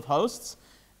 saith the Lord of hosts,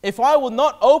 if I will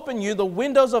not open you the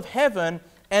windows of heaven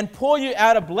and pour you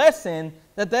out a blessing,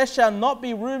 that there shall not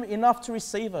be room enough to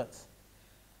receive it.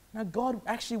 Now, God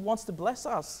actually wants to bless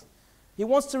us. He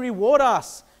wants to reward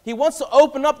us. He wants to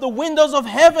open up the windows of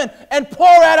heaven and pour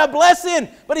out a blessing.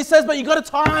 But he says, but you got to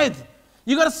tithe.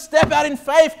 You got to step out in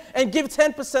faith and give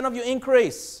 10% of your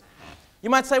increase. You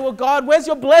might say, well, God, where's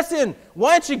your blessing?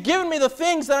 Why aren't you giving me the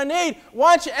things that I need?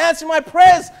 Why aren't you answering my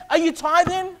prayers? Are you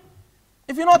tithing?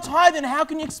 If you're not tithing, how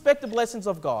can you expect the blessings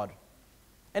of God?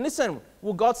 And listen,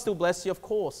 will God still bless you? Of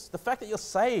course. The fact that you're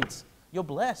saved, you're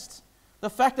blessed. The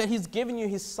fact that he's given you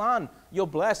his son, you're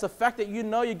blessed. The fact that you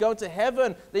know you're going to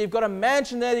heaven, that you've got a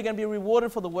mansion there, you're going to be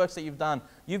rewarded for the works that you've done.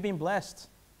 You've been blessed.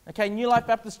 Okay, New Life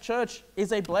Baptist Church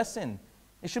is a blessing.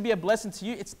 It should be a blessing to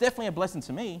you. It's definitely a blessing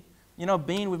to me. You know,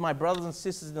 being with my brothers and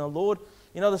sisters in the Lord,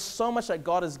 you know, there's so much that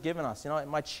God has given us. You know,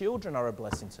 my children are a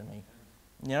blessing to me.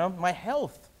 You know, my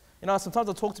health. You know, sometimes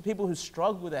I talk to people who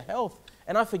struggle with their health,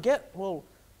 and I forget, well,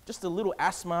 just the little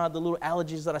asthma, the little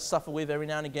allergies that I suffer with every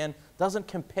now and again doesn't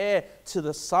compare to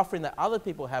the suffering that other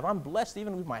people have. I'm blessed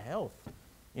even with my health,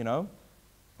 you know.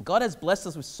 God has blessed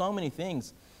us with so many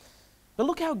things. But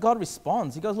look how God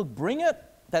responds. He goes, look, bring it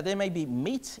that there may be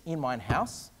meat in mine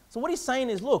house. So what he's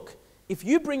saying is, look, if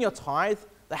you bring your tithe,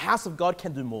 the house of God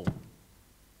can do more.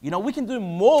 You know, we can do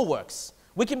more works.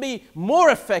 We can be more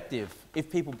effective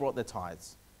if people brought their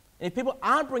tithes. And if people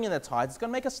aren't bringing their tithes, it's going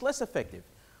to make us less effective.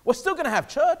 We're still going to have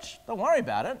church. Don't worry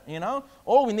about it, you know.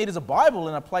 All we need is a Bible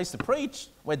and a place to preach.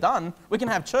 We're done. We can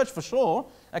have church for sure,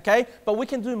 okay? But we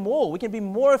can do more. We can be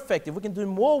more effective. We can do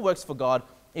more works for God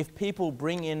if people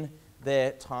bring in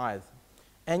their tithe.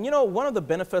 And, you know, one of the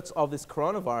benefits of this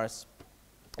coronavirus,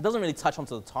 it doesn't really touch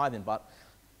onto the tithing, but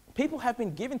people have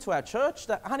been given to our church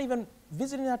that aren't even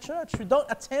visiting our church, who don't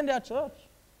attend our church.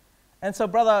 And so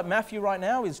Brother Matthew right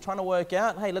now is trying to work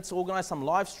out, hey, let's organize some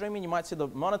live streaming. You might see the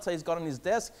monitor he's got on his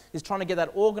desk. He's trying to get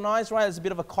that organized, right? There's a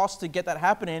bit of a cost to get that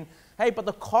happening. Hey, but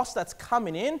the cost that's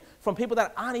coming in from people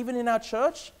that aren't even in our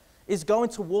church is going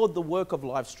toward the work of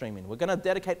live streaming. We're going to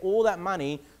dedicate all that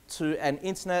money to an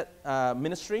internet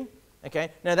ministry, okay?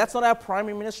 Now, that's not our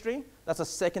primary ministry. That's a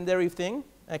secondary thing,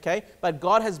 okay? But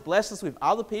God has blessed us with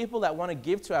other people that want to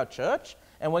give to our church,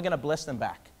 and we're going to bless them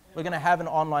back. We're going to have an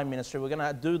online ministry. We're going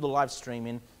to do the live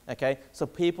streaming, okay? So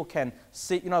people can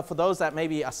see, you know, for those that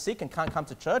maybe are sick and can't come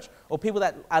to church, or people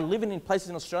that are living in places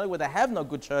in Australia where they have no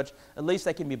good church, at least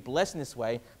they can be blessed in this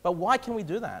way. But why can we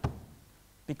do that?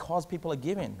 Because people are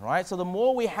giving, right? So the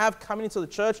more we have coming into the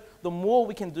church, the more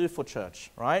we can do for church,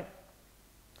 right?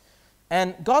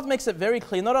 And God makes it very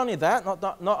clear, not only that,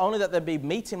 not only that there be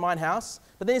meat in mine house,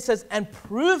 but then he says, and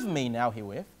prove me now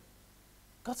herewith.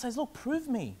 God says, look, prove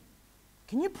me.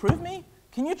 Can you prove me?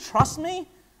 Can you trust me?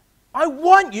 I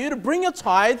want you to bring your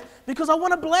tithe because I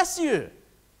want to bless you.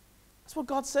 That's what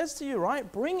God says to you,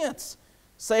 right? Bring it.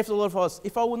 Saith the Lord of hosts,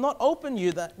 if I will not open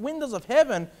you the windows of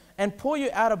heaven and pour you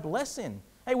out a blessing.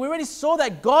 Hey, we already saw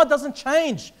that God doesn't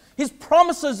change. His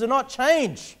promises do not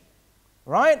change,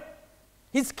 right?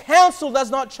 His counsel does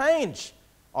not change.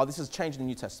 Oh, this has changed in the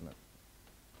New Testament.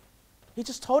 He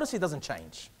just told us he doesn't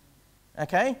change,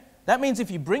 okay? That means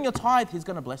if you bring your tithe, he's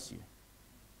going to bless you.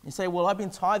 You say, well, I've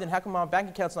been tithing. How come my bank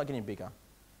account's not getting bigger?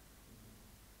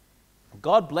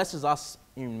 God blesses us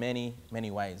in many,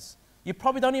 many ways. You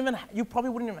probably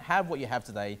wouldn't even have what you have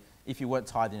today if you weren't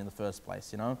tithing in the first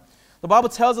place, you know. The Bible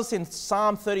tells us in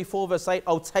Psalm 34, verse 8,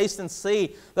 oh, taste and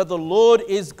see that the Lord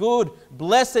is good.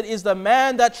 Blessed is the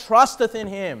man that trusteth in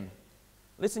him.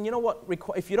 Listen, you know what?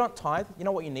 If you don't tithe, you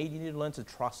know what you need? You need to learn to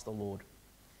trust the Lord.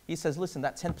 He says, listen,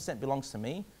 that 10% belongs to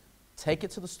me. Take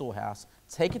it to the storehouse,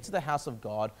 take it to the house of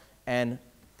God, and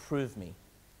prove me,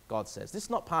 God says. This is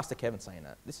not Pastor Kevin saying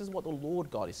that. This is what the Lord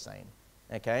God is saying,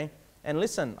 okay? And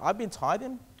listen, I've been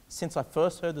tithing since I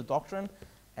first heard the doctrine,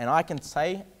 and I can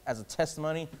say as a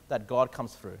testimony that God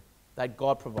comes through, that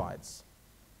God provides.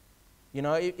 You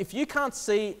know, if you can't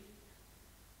see,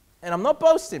 and I'm not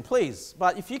boasting, please,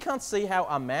 but if you can't see how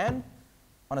a man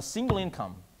on a single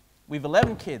income with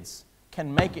 11 kids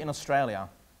can make it in Australia,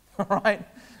 right?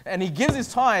 And he gives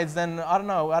his tithes, then I don't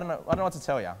know what to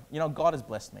tell you. You know, God has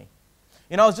blessed me.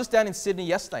 You know, I was just down in Sydney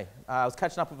yesterday. I was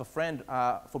catching up with a friend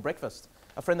for breakfast.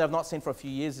 A friend that I've not seen for a few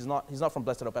years. He's not from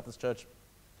Blessed Hope Baptist Church.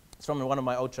 He's from one of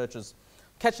my old churches.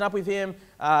 Catching up with him,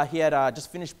 he had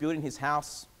just finished building his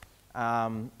house. He's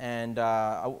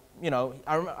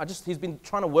been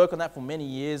trying to work on that for many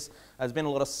years. There's been a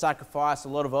lot of sacrifice, a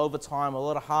lot of overtime, a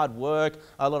lot of hard work,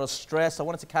 a lot of stress. I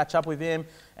wanted to catch up with him.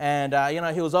 And,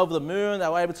 he was over the moon. They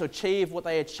were able to achieve what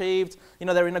they achieved. You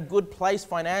know, they're in a good place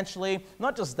financially.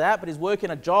 Not just that, but he's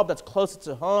working a job that's closer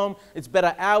to home. It's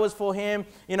better hours for him,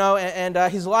 you know, and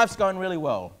his life's going really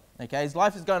well. Okay, his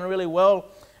life is going really well.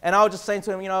 And I was just saying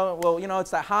to him,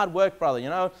 it's that hard work, brother, you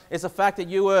know. It's the fact that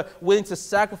you were willing to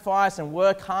sacrifice and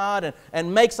work hard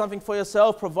and make something for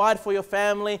yourself, provide for your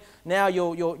family. Now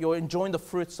you're enjoying the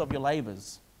fruits of your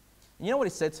labors. And you know what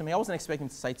he said to me? I wasn't expecting him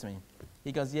to say to me.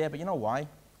 He goes, yeah, but you know why?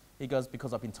 He goes,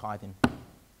 because I've been tithing.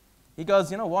 He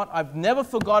goes, you know what? I've never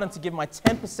forgotten to give my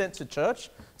 10% to church,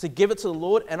 to give it to the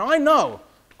Lord. And I know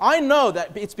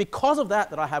that it's because of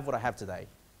that I have what I have today.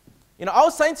 You know, I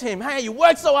was saying to him, hey, you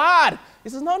worked so hard. He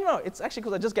says, no, it's actually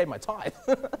because I just gave my tithe.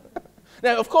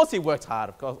 Now, of course he worked hard,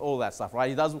 of course, all that stuff, right?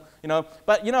 He does, you know,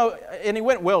 but, you know, and he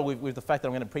went well with the fact that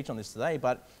I'm going to preach on this today.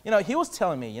 But, you know, he was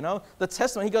telling me, you know, the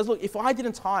testimony, he goes, look, if I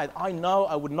didn't tithe, I know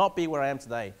I would not be where I am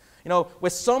today. You know, where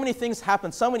so many things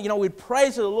happen, we'd pray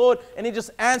to the Lord and he'd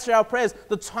just answer our prayers.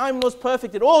 The time was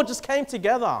perfect. It all just came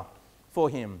together for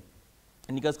him.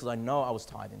 And he goes, because I know I was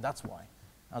tithing. That's why.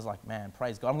 I was like, man,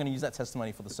 praise God. I'm going to use that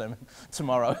testimony for the sermon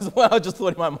tomorrow as well. I just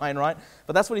thought in my mind, right?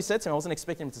 But that's what he said to me. I wasn't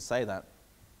expecting him to say that.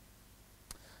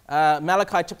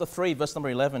 Malachi chapter 3, verse number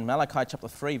 11. Malachi chapter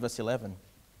 3, verse 11.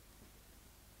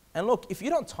 And look, if you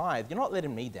don't tithe, you're not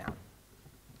letting me down.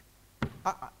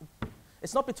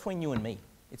 It's not between you and me.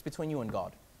 It's between you and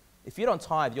God. If you don't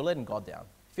tithe, you're letting God down.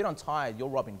 If you don't tithe, you're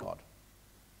robbing God.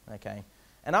 Okay?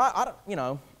 And I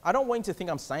don't want you to think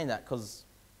I'm saying that because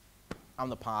I'm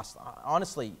the pastor.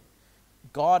 Honestly,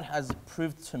 God has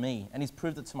proved to me, and he's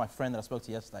proved it to my friend that I spoke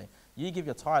to yesterday. You give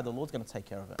your tithe, the Lord's going to take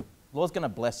care of it. The Lord's going to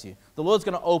bless you. The Lord's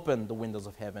going to open the windows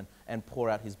of heaven and pour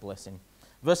out his blessing.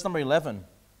 Verse number 11.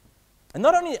 And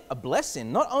not only a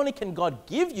blessing, not only can God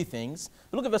give you things,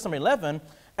 but look at verse number 11.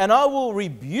 And I will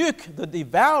rebuke the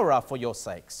devourer for your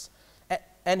sakes.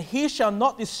 And he shall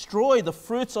not destroy the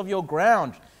fruits of your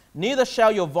ground. Neither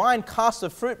shall your vine cast her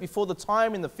fruit before the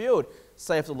time in the field,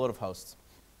 saith the Lord of hosts.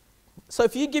 So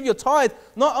if you give your tithe,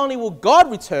 not only will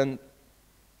God return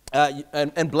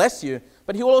and bless you,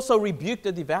 but he will also rebuke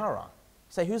the devourer.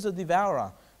 Say, who's the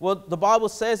devourer? Well, the Bible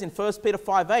says in 1 Peter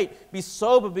 5:8, be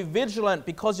sober, be vigilant,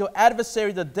 because your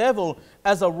adversary, the devil,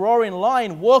 as a roaring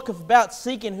lion, walketh about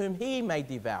seeking whom he may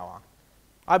devour.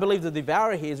 I believe the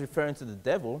devourer here is referring to the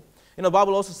devil. The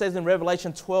Bible also says in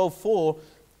Revelation 12:4,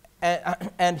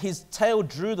 and his tail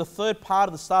drew the third part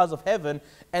of the stars of heaven,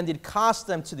 and did cast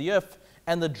them to the earth.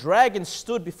 And the dragon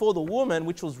stood before the woman,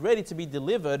 which was ready to be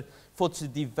delivered, for to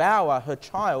devour her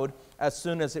child as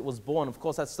soon as it was born. Of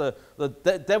course, that's the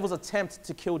devil's attempt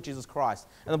to kill Jesus Christ.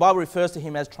 And the Bible refers to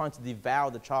him as trying to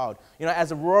devour the child.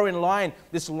 As a roaring lion,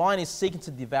 this lion is seeking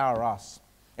to devour us.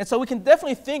 And so we can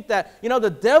definitely think that, the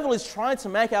devil is trying to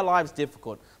make our lives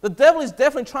difficult. The devil is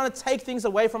definitely trying to take things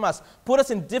away from us, put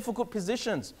us in difficult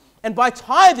positions. And by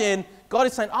tithing, God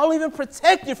is saying, I'll even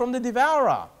protect you from the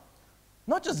devourer.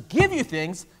 Not just give you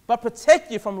things, but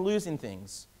protect you from losing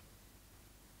things.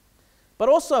 But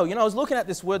also, I was looking at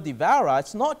this word devourer.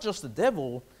 It's not just the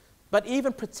devil, but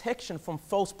even protection from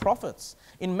false prophets.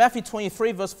 In Matthew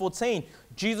 23, verse 14,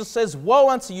 Jesus says, woe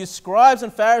unto you, scribes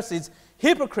and Pharisees,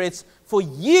 hypocrites, for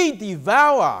ye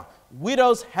devour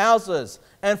widows' houses,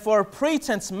 and for a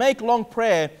pretense make long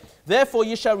prayer. Therefore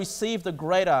ye shall receive the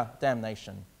greater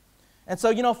damnation. And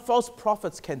so, false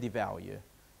prophets can devour you.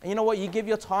 And you know what? You give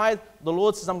your tithe, the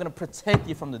Lord says, I'm going to protect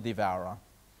you from the devourer.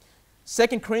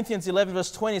 2 Corinthians 11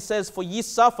 verse 20 says, for ye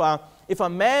suffer, if a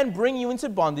man bring you into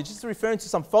bondage. This is referring to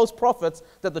some false prophets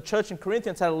that the church in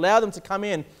Corinthians had allowed them to come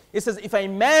in. It says, if a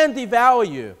man devour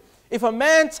you, if a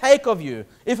man take of you,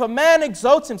 if a man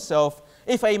exalts himself,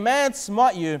 if a man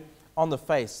smite you on the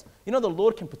face. The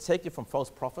Lord can protect you from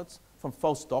false prophets, from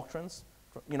false doctrines,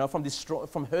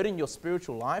 from hurting your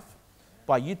spiritual life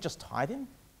by you just tithing.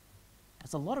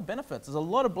 There's a lot of benefits. There's a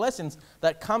lot of blessings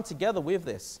that come together with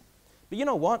this. But you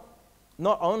know what?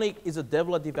 Not only is the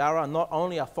devil a devourer, not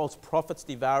only are false prophets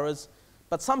devourers,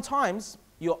 but sometimes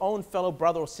your own fellow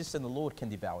brother or sister in the Lord can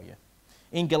devour you.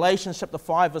 In Galatians chapter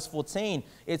 5, verse 14,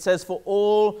 it says, for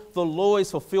all the law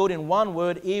is fulfilled in one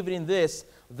word, even in this,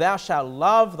 thou shalt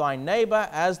love thy neighbor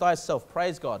as thyself.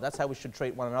 Praise God. That's how we should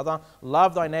treat one another.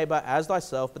 Love thy neighbor as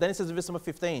thyself. But then it says in verse number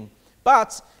 15,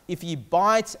 but if ye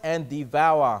bite and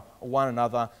devour one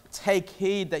another, take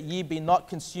heed that ye be not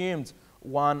consumed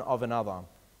one of another.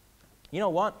 You know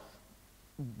what?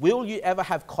 Will you ever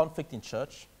have conflict in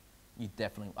church? You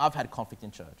definitely. I've had conflict in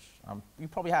church. You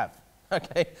probably have.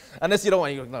 Okay? Unless you don't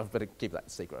want, you better keep that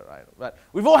secret, right? But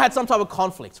we've all had some type of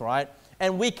conflict, right?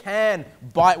 And we can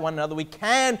bite one another. We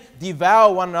can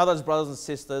devour one another's brothers and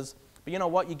sisters. But you know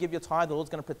what? You give your tithe, the Lord's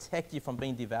going to protect you from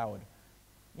being devoured.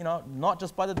 Not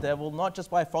just by the devil, not just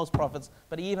by false prophets,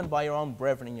 but even by your own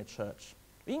brethren in your church.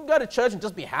 You can go to church and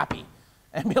just be happy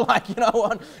and be like, you know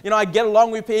what? I get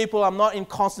along with people. I'm not in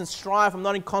constant strife. I'm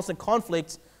not in constant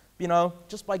conflict,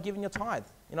 just by giving your tithe.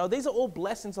 These are all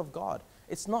blessings of God.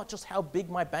 It's not just how big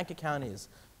my bank account is.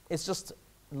 It's just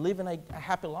living a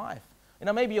happy life.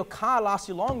 Maybe your car lasts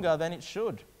you longer than it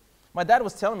should. My dad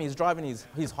was telling me he's driving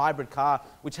his hybrid car,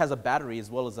 which has a battery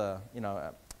as well as a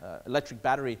electric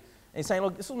battery. And he's saying,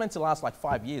 look, this was meant to last like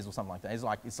 5 years or something like that.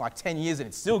 It's like 10 years and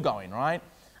it's still going, right?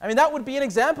 I mean, that would be an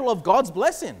example of God's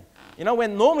blessing.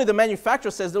 When normally the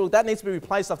manufacturer says, look, that needs to be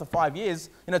replaced after 5 years,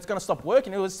 it's going to stop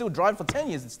working. It was still driving for 10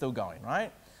 years, it's still going,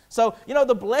 right? So,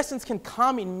 the blessings can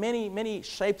come in many, many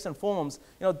shapes and forms.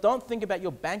 Don't think about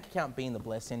your bank account being the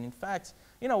blessing. In fact,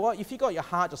 you know what? If you got your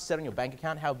heart just set on your bank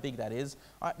account, how big that is,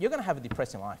 you're going to have a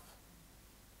depressing life.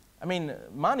 I mean,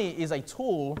 money is a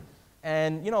tool,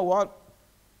 and you know what?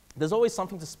 There's always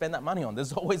something to spend that money on.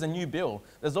 There's always a new bill.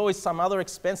 There's always some other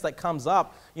expense that comes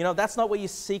up. That's not where you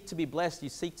seek to be blessed. You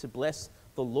seek to bless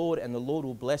the Lord, and the Lord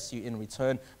will bless you in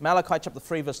return. Malachi chapter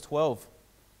 3, verse 12.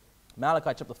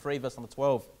 Malachi chapter 3, verse number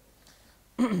 12.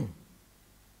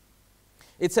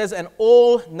 It says, and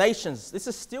all nations, this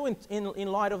is still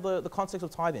in light of the context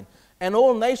of tithing, and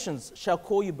all nations shall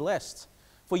call you blessed,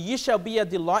 for ye shall be a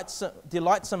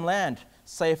delightsome land,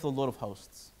 saith the Lord of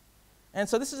hosts. And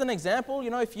so this is an example,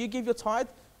 if you give your tithe,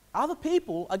 other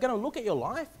people are going to look at your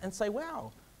life and say,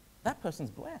 wow, that person's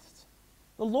blessed.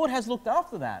 The Lord has looked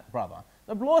after that, brother.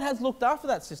 The Lord has looked after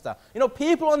that, sister. You know,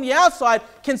 people on the outside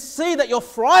can see that you're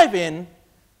thriving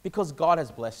because God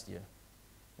has blessed you.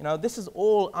 You know, this is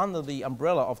all under the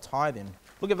umbrella of tithing.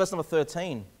 Look at verse number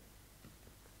 13.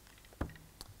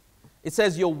 It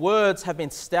says, your words have been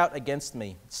stout against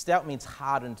me. Stout means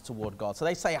hardened toward God. So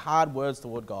they say hard words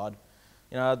toward God,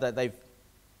 you know, that they've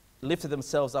lifted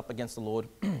themselves up against the Lord.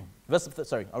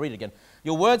 I'll read it again.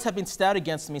 Your words have been stout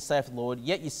against me, saith the Lord,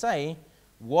 yet you say,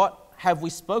 what have we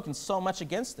spoken so much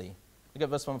against thee? Look at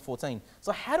verse number 14.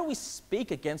 So how do we speak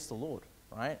against the Lord,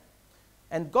 right?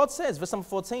 And God says, verse number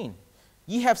 14,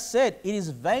 ye have said it is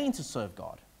vain to serve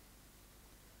God.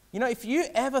 You know, if you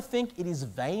ever think it is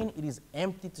vain, it is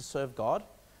empty to serve God,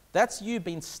 that's you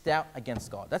being stout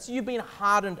against God. That's you being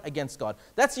hardened against God.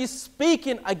 That's you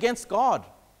speaking against God.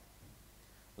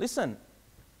 Listen,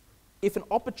 if an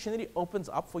opportunity opens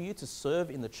up for you to serve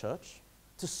in the church,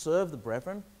 to serve the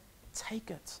brethren,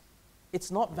 take it. It's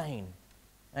not vain,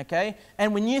 okay?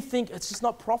 And when you think it's just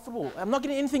not profitable, I'm not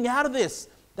getting anything out of this,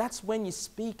 that's when you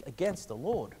speak against the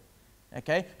Lord,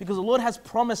 okay? Because the Lord has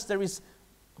promised there is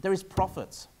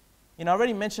profit. You know, I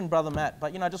already mentioned Brother Matt,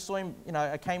 but, you know, I just saw him, you know,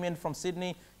 I came in from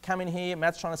Sydney, come in here,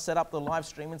 Matt's trying to set up the live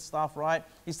stream and stuff, right?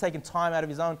 He's taking time out of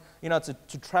his own, you know,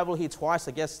 to travel here twice,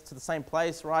 I guess, to the same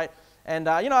place, right? And,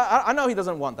 you know, I know he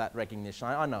doesn't want that recognition,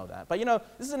 I know that. But, you know,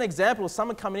 this is an example of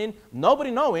someone coming in,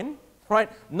 nobody knowing, right?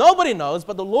 Nobody knows,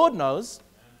 but the Lord knows.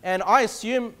 And I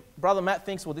assume Brother Matt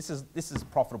thinks, well, this is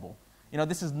profitable. You know,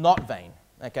 this is not vain,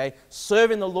 okay?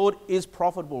 Serving the Lord is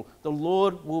profitable. The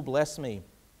Lord will bless me.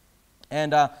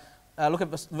 And look at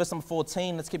verse number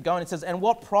 14. Let's keep going. It says, and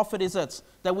what profit is it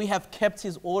that we have kept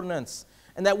his ordinance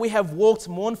and that we have walked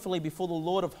mournfully before the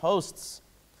Lord of hosts?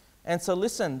 And so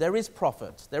listen, there is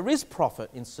profit. There is profit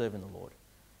in serving the Lord.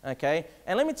 Okay?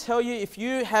 And let me tell you, if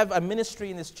you have a ministry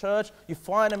in this church, you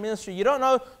find a ministry, you don't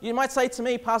know, you might say to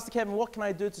me, Pastor Kevin, what can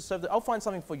I do to serve? I'll find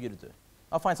something for you to do.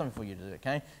 I'll find something for you to do,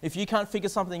 okay? If you can't figure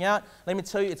something out, let me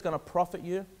tell you, it's going to profit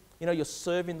you. You know, you're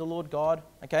serving the Lord God,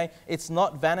 okay? It's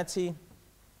not vanity,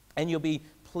 and you'll be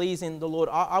pleasing the Lord.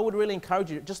 I would really encourage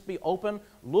you to just be open,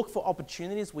 look for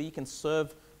opportunities where you can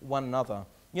serve one another.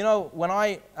 You know, when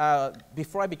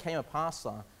before I became a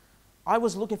pastor, I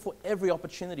was looking for every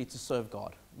opportunity to serve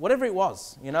God, whatever it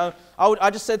was. You know, I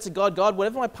just said to God,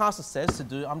 whatever my pastor says to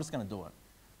do, I'm just going to do it.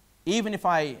 Even if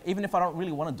I don't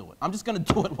really want to do it, I'm just going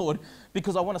to do it, Lord,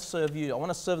 because I want to serve you. I want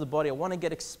to serve the body. I want to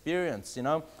get experience. You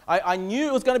know, I knew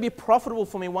it was going to be profitable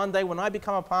for me one day when I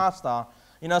become a pastor.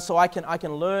 You know, so I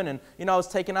can learn. And you know, I was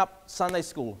taking up Sunday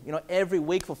school. You know, every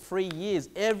week for 3 years,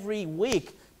 every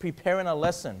week preparing a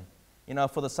lesson. You know,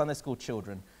 for the Sunday school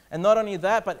children. And not only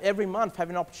that, but every month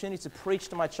having an opportunity to preach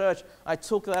to my church, I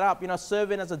took that up, you know,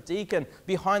 serving as a deacon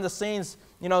behind the scenes,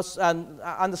 you know,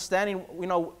 understanding, you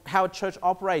know, how a church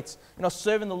operates, you know,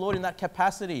 serving the Lord in that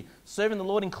capacity, serving the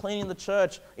Lord in cleaning the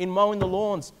church, in mowing the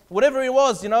lawns, whatever it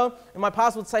was, you know. And my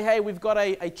pastor would say, hey, we've got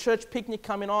a church picnic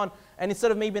coming on. And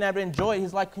instead of me being able to enjoy it,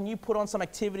 he's like, can you put on some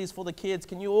activities for the kids?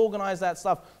 Can you organize that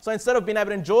stuff? So instead of being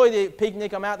able to enjoy the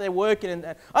picnic, I'm out there working.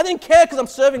 And I didn't care because I'm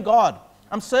serving God.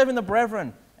 I'm serving the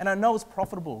brethren. And I know it's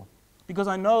profitable because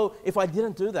I know if I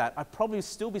didn't do that, I'd probably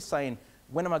still be saying,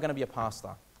 when am I going to be a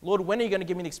pastor? Lord, when are you going to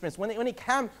give me the experience? When it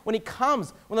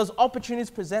comes, when those opportunities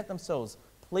present themselves,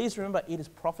 please remember it is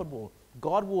profitable.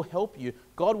 God will help you.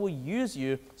 God will use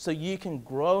you so you can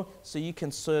grow, so you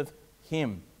can serve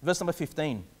Him. Verse number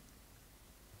 15.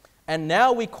 And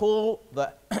now we call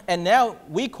that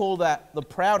the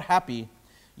proud happy.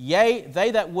 Yea, they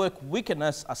that work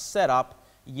wickedness are set up.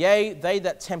 Yea, they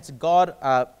that tempt God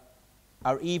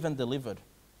are even delivered.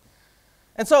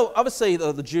 And so, obviously,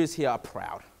 the Jews here are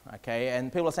proud, okay?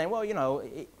 And people are saying, well, you know,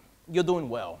 you're doing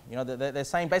well. You know, they're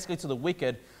saying basically to the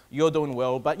wicked, you're doing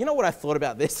well. But you know what I thought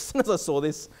about this as soon as I saw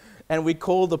this? And we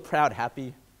call the proud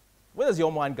happy. Where does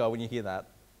your mind go when you hear that?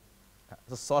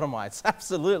 The sodomites,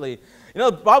 absolutely. You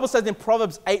know, the Bible says in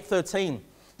Proverbs 8:13,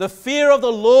 the fear of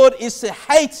the Lord is to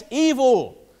hate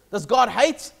evil. Does God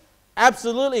hate?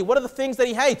 Absolutely. What are the things that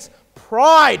He hates?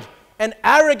 Pride and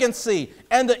arrogancy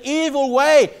and the evil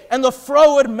way and the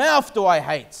froward mouth do I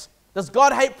hate. Does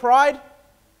God hate pride?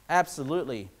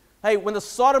 Absolutely. Hey, when the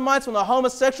sodomites, when the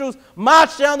homosexuals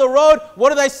march down the road, what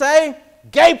do they say?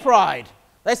 Gay pride.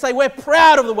 They say, we're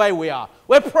proud of the way we are.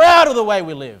 We're proud of the way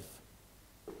we live.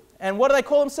 And what do they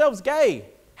call themselves? Gay.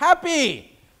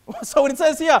 Happy. So when it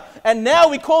says here, and now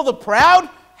we call the proud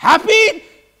happy?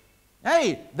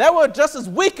 Hey, they were just as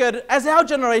wicked as our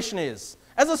generation is.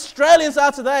 As Australians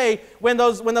are today, when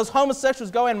those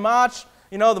homosexuals go and march,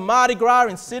 you know, the Mardi Gras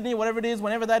in Sydney, whatever it is,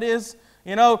 whenever that is,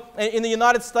 You know, in the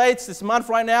United States, this month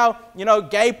right now, you know,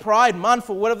 Gay Pride Month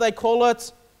or whatever they call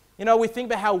it, you know, we think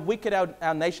about how wicked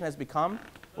our nation has become.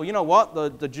 Well, you know what?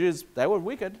 The Jews, they were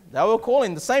wicked. They were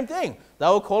calling the same thing. They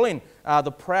were calling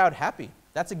the proud happy.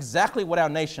 That's exactly what our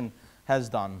nation has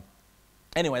done.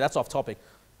 Anyway, that's off topic.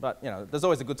 But, you know, there's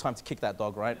always a good time to kick that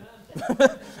dog, right?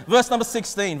 Verse number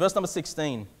 16. Verse number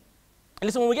 16. And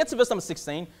listen, when we get to verse number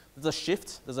 16, there's a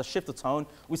shift. There's a shift of tone.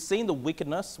 We've seen the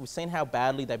wickedness. We've seen how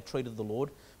badly they've treated the Lord.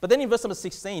 But then in verse number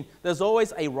 16, there's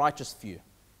always a righteous few.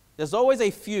 There's always a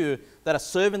few that are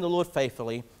serving the Lord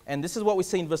faithfully. And this is what we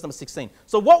see in verse number 16.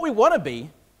 So what we want to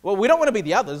be, well, we don't want to be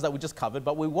the others that we just covered,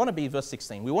 but we want to be verse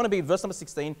 16. We want to be verse number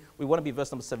 16. We want to be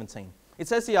verse number 17. It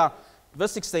says here,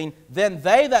 verse 16, then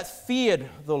they that feared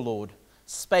the Lord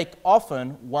spake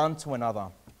often one to another.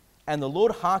 And the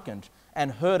Lord hearkened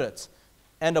and heard it.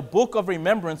 And a book of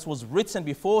remembrance was written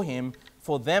before him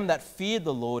for them that feared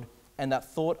the Lord and that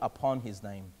thought upon his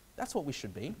name. That's what we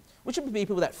should be. We should be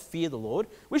people that fear the Lord.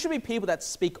 We should be people that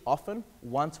speak often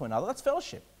one to another. That's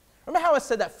fellowship. Remember how I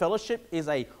said that fellowship is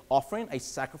an offering, a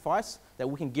sacrifice that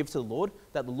we can give to the Lord,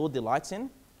 that the Lord delights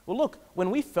in? Well, look, when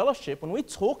we fellowship, when we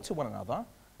talk to one another,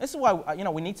 this is why, you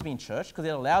know, we need to be in church, because it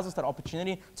allows us that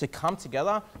opportunity to come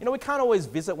together. You know, we can't always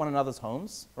visit one another's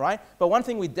homes, right? But one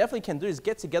thing we definitely can do is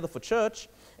get together for church.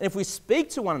 And if we speak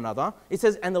to one another, it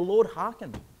says, and the Lord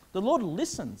hearkened. The Lord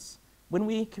listens when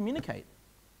we communicate.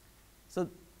 So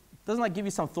doesn't that give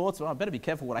you some thoughts? Well, I better be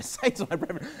careful what I say to my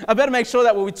brethren. I better make sure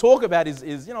that what we talk about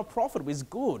is you know, profitable, is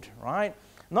good, right?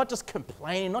 Not just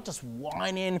complaining, not just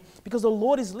whining, because the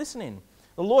Lord is listening.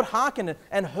 The Lord hearkened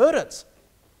and heard it.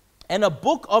 And a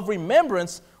book of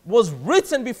remembrance was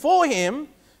written before him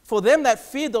for them that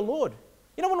feared the Lord.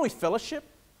 You know, when we fellowship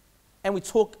and we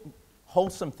talk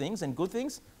wholesome things and good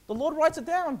things, the Lord writes it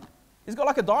down. He's got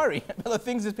like a diary about the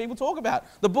things that people talk about.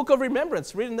 The book of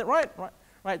remembrance, reading that right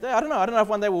there. I don't know if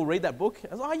one day we'll read that book.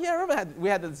 I was like, oh yeah, remember we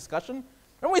had the discussion?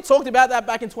 Remember we talked about that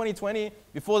back in 2020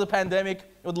 before the pandemic?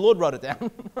 Well, the Lord wrote it down,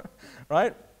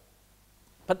 right?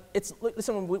 But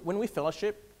listen, when we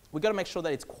fellowship, we've got to make sure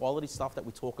that it's quality stuff that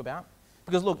we talk about.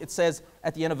 Because look, it says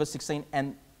at the end of verse 16,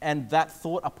 and that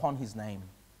thought upon his name.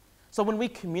 So when we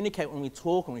communicate, when we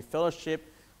talk, when we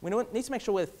fellowship, we need to make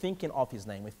sure we're thinking of his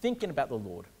name. We're thinking about the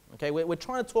Lord. Okay, we're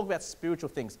trying to talk about spiritual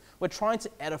things. We're trying to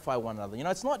edify one another. You know,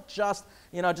 it's not just,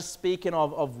 you know, just speaking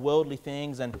of worldly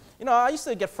things. And, you know, I used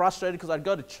to get frustrated because I'd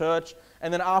go to church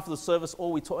and then after the service,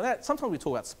 all we talk, sometimes we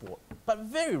talk about sport, but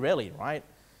very rarely, right?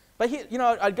 But here, you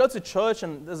know, I'd go to church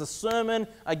and there's a sermon,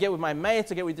 I get with my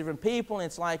mates, I get with different people, and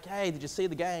it's like, hey, did you see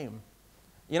the game?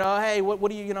 You know, hey, what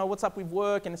do you know, what's up with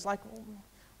work? And it's like, well,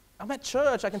 I'm at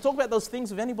church. I can talk about those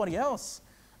things with anybody else.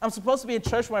 I'm supposed to be in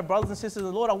church with my brothers and sisters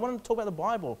of the Lord. I want to talk about the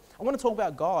Bible. I want to talk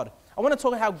about God. I want to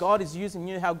talk about how God is using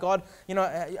you, how God, you know,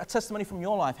 a testimony from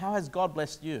your life. How has God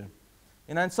blessed you?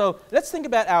 You know, and so let's think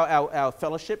about our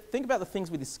fellowship. Think about the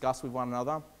things we discuss with one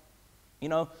another. You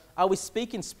know, are we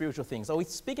speaking spiritual things? Are we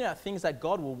speaking about things that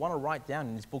God will want to write down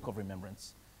in his book of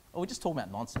remembrance? Or are we just talking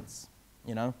about nonsense,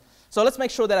 you know? So let's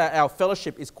make sure that our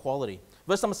fellowship is quality.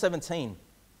 Verse number 17.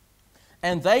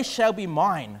 And they shall be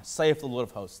mine, saith the Lord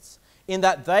of hosts, in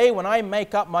that day when I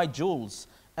make up my jewels,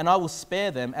 and I will spare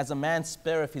them as a man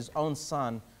spareth his own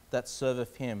son that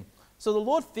serveth him. So the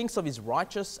Lord thinks of his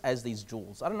righteous as these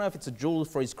jewels. I don't know if it's a jewel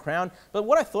for his crown, but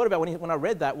what I thought about when I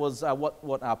read that was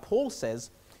what Paul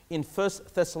says in 1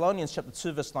 Thessalonians chapter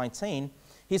 2, verse 19.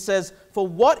 He says, for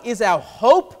what is our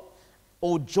hope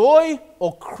or joy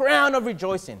or crown of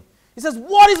rejoicing? He says,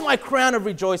 what is my crown of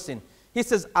rejoicing? He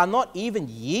says, are not even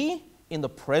ye in the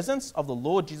presence of the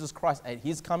Lord Jesus Christ at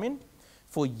his coming?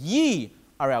 For ye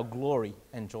are our glory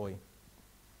and joy.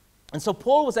 And so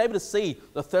Paul was able to see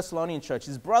the Thessalonian church,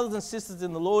 his brothers and sisters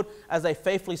in the Lord, as they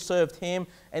faithfully served him.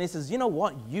 And he says, you know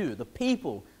what? You, the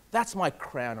people, that's my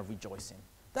crown of rejoicing.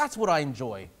 That's what I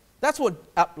enjoy. That's what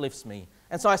uplifts me.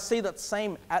 And so I see that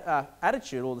same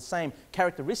attitude or the same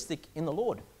characteristic in the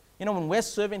Lord. You know, when we're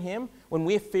serving him, when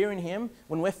we're fearing him,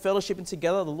 when we're fellowshipping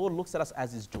together, the Lord looks at us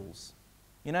as his jewels.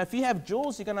 You know, if you have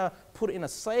jewels, you're going to put it in a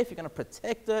safe, you're going to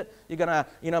protect it, you're going to,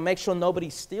 you know, make sure nobody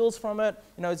steals from it.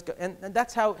 You know, and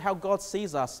that's how God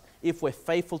sees us if we're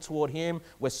faithful toward him,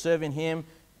 we're serving him,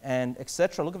 and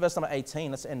etc. Look at verse number 18.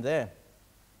 Let's end there.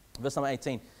 Verse number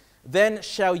 18. Then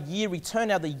shall ye return.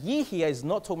 Now, the ye here is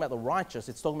not talking about the righteous,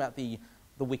 it's talking about the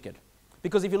wicked.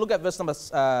 Because if you look at verse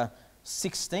number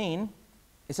 16,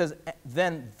 it says,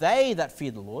 then they that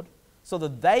fear the Lord. So the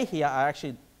they here are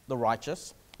actually the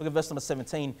righteous. Look at verse number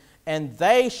 17. And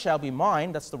they shall be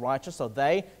mine. That's the righteous, so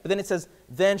they. But then it says,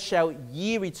 then shall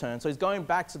ye return. So he's going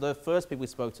back to the first people we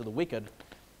spoke to, the wicked.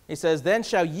 He says, then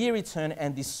shall ye return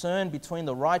and discern between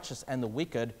the righteous and the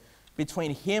wicked,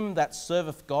 between him that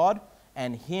serveth God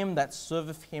and him that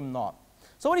serveth him not.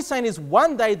 So what he's saying is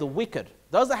one day the wicked,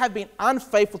 those that have been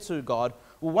unfaithful to God,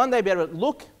 will one day be able to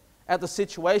look at the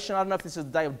situation. I don't know if this is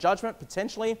the day of judgment,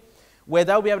 potentially, where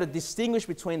they'll be able to distinguish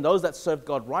between those that served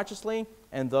God righteously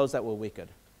and those that were wicked.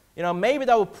 You know, maybe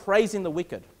they were praising the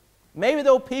wicked. Maybe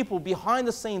there were people behind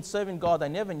the scenes serving God they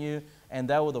never knew, and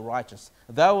they were the righteous.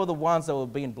 They were the ones that were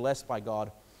being blessed by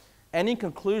God. And in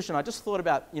conclusion, I just thought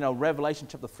about, Revelation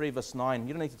chapter 3, verse 9.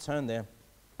 You don't need to turn there.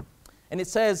 And it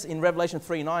says in Revelation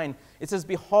 3:9, it says,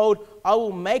 behold, I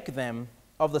will make them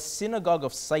of the synagogue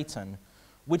of Satan,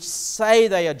 which say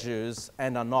they are Jews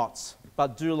and are not,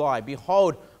 but do lie.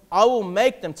 Behold, I will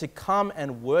make them to come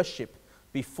and worship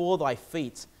before thy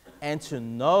feet, and to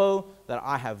know that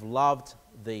I have loved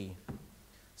thee.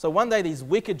 So one day these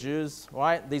wicked Jews,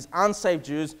 right, these unsaved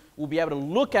Jews, will be able to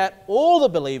look at all the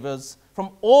believers from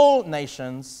all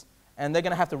nations, and they're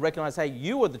going to have to recognize, hey,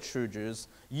 you are the true Jews.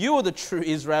 You are the true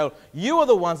Israel. You are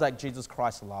the ones that Jesus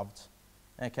Christ loved.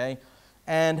 Okay?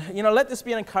 And, let this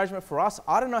be an encouragement for us.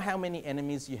 I don't know how many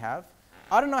enemies you have.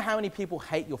 I don't know how many people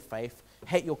hate your faith,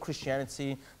 hate your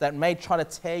Christianity, that may try to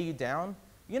tear you down.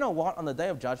 You know what? On the day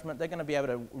of judgment, they're going to be able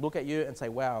to look at you and say,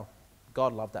 wow,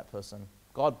 God loved that person.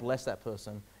 God bless that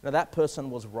person. That person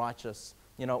was righteous.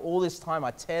 All this time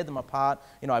I teared them apart.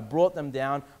 I brought them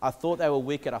down. I thought they were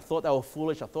wicked. I thought they were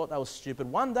foolish. I thought they were stupid.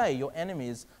 One day your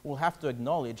enemies will have to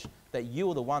acknowledge that you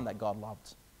were the one that God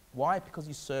loved. Why? Because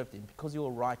you served him, because you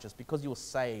were righteous, because you were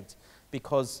saved,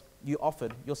 because you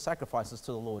offered your sacrifices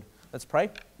to the Lord. Let's pray.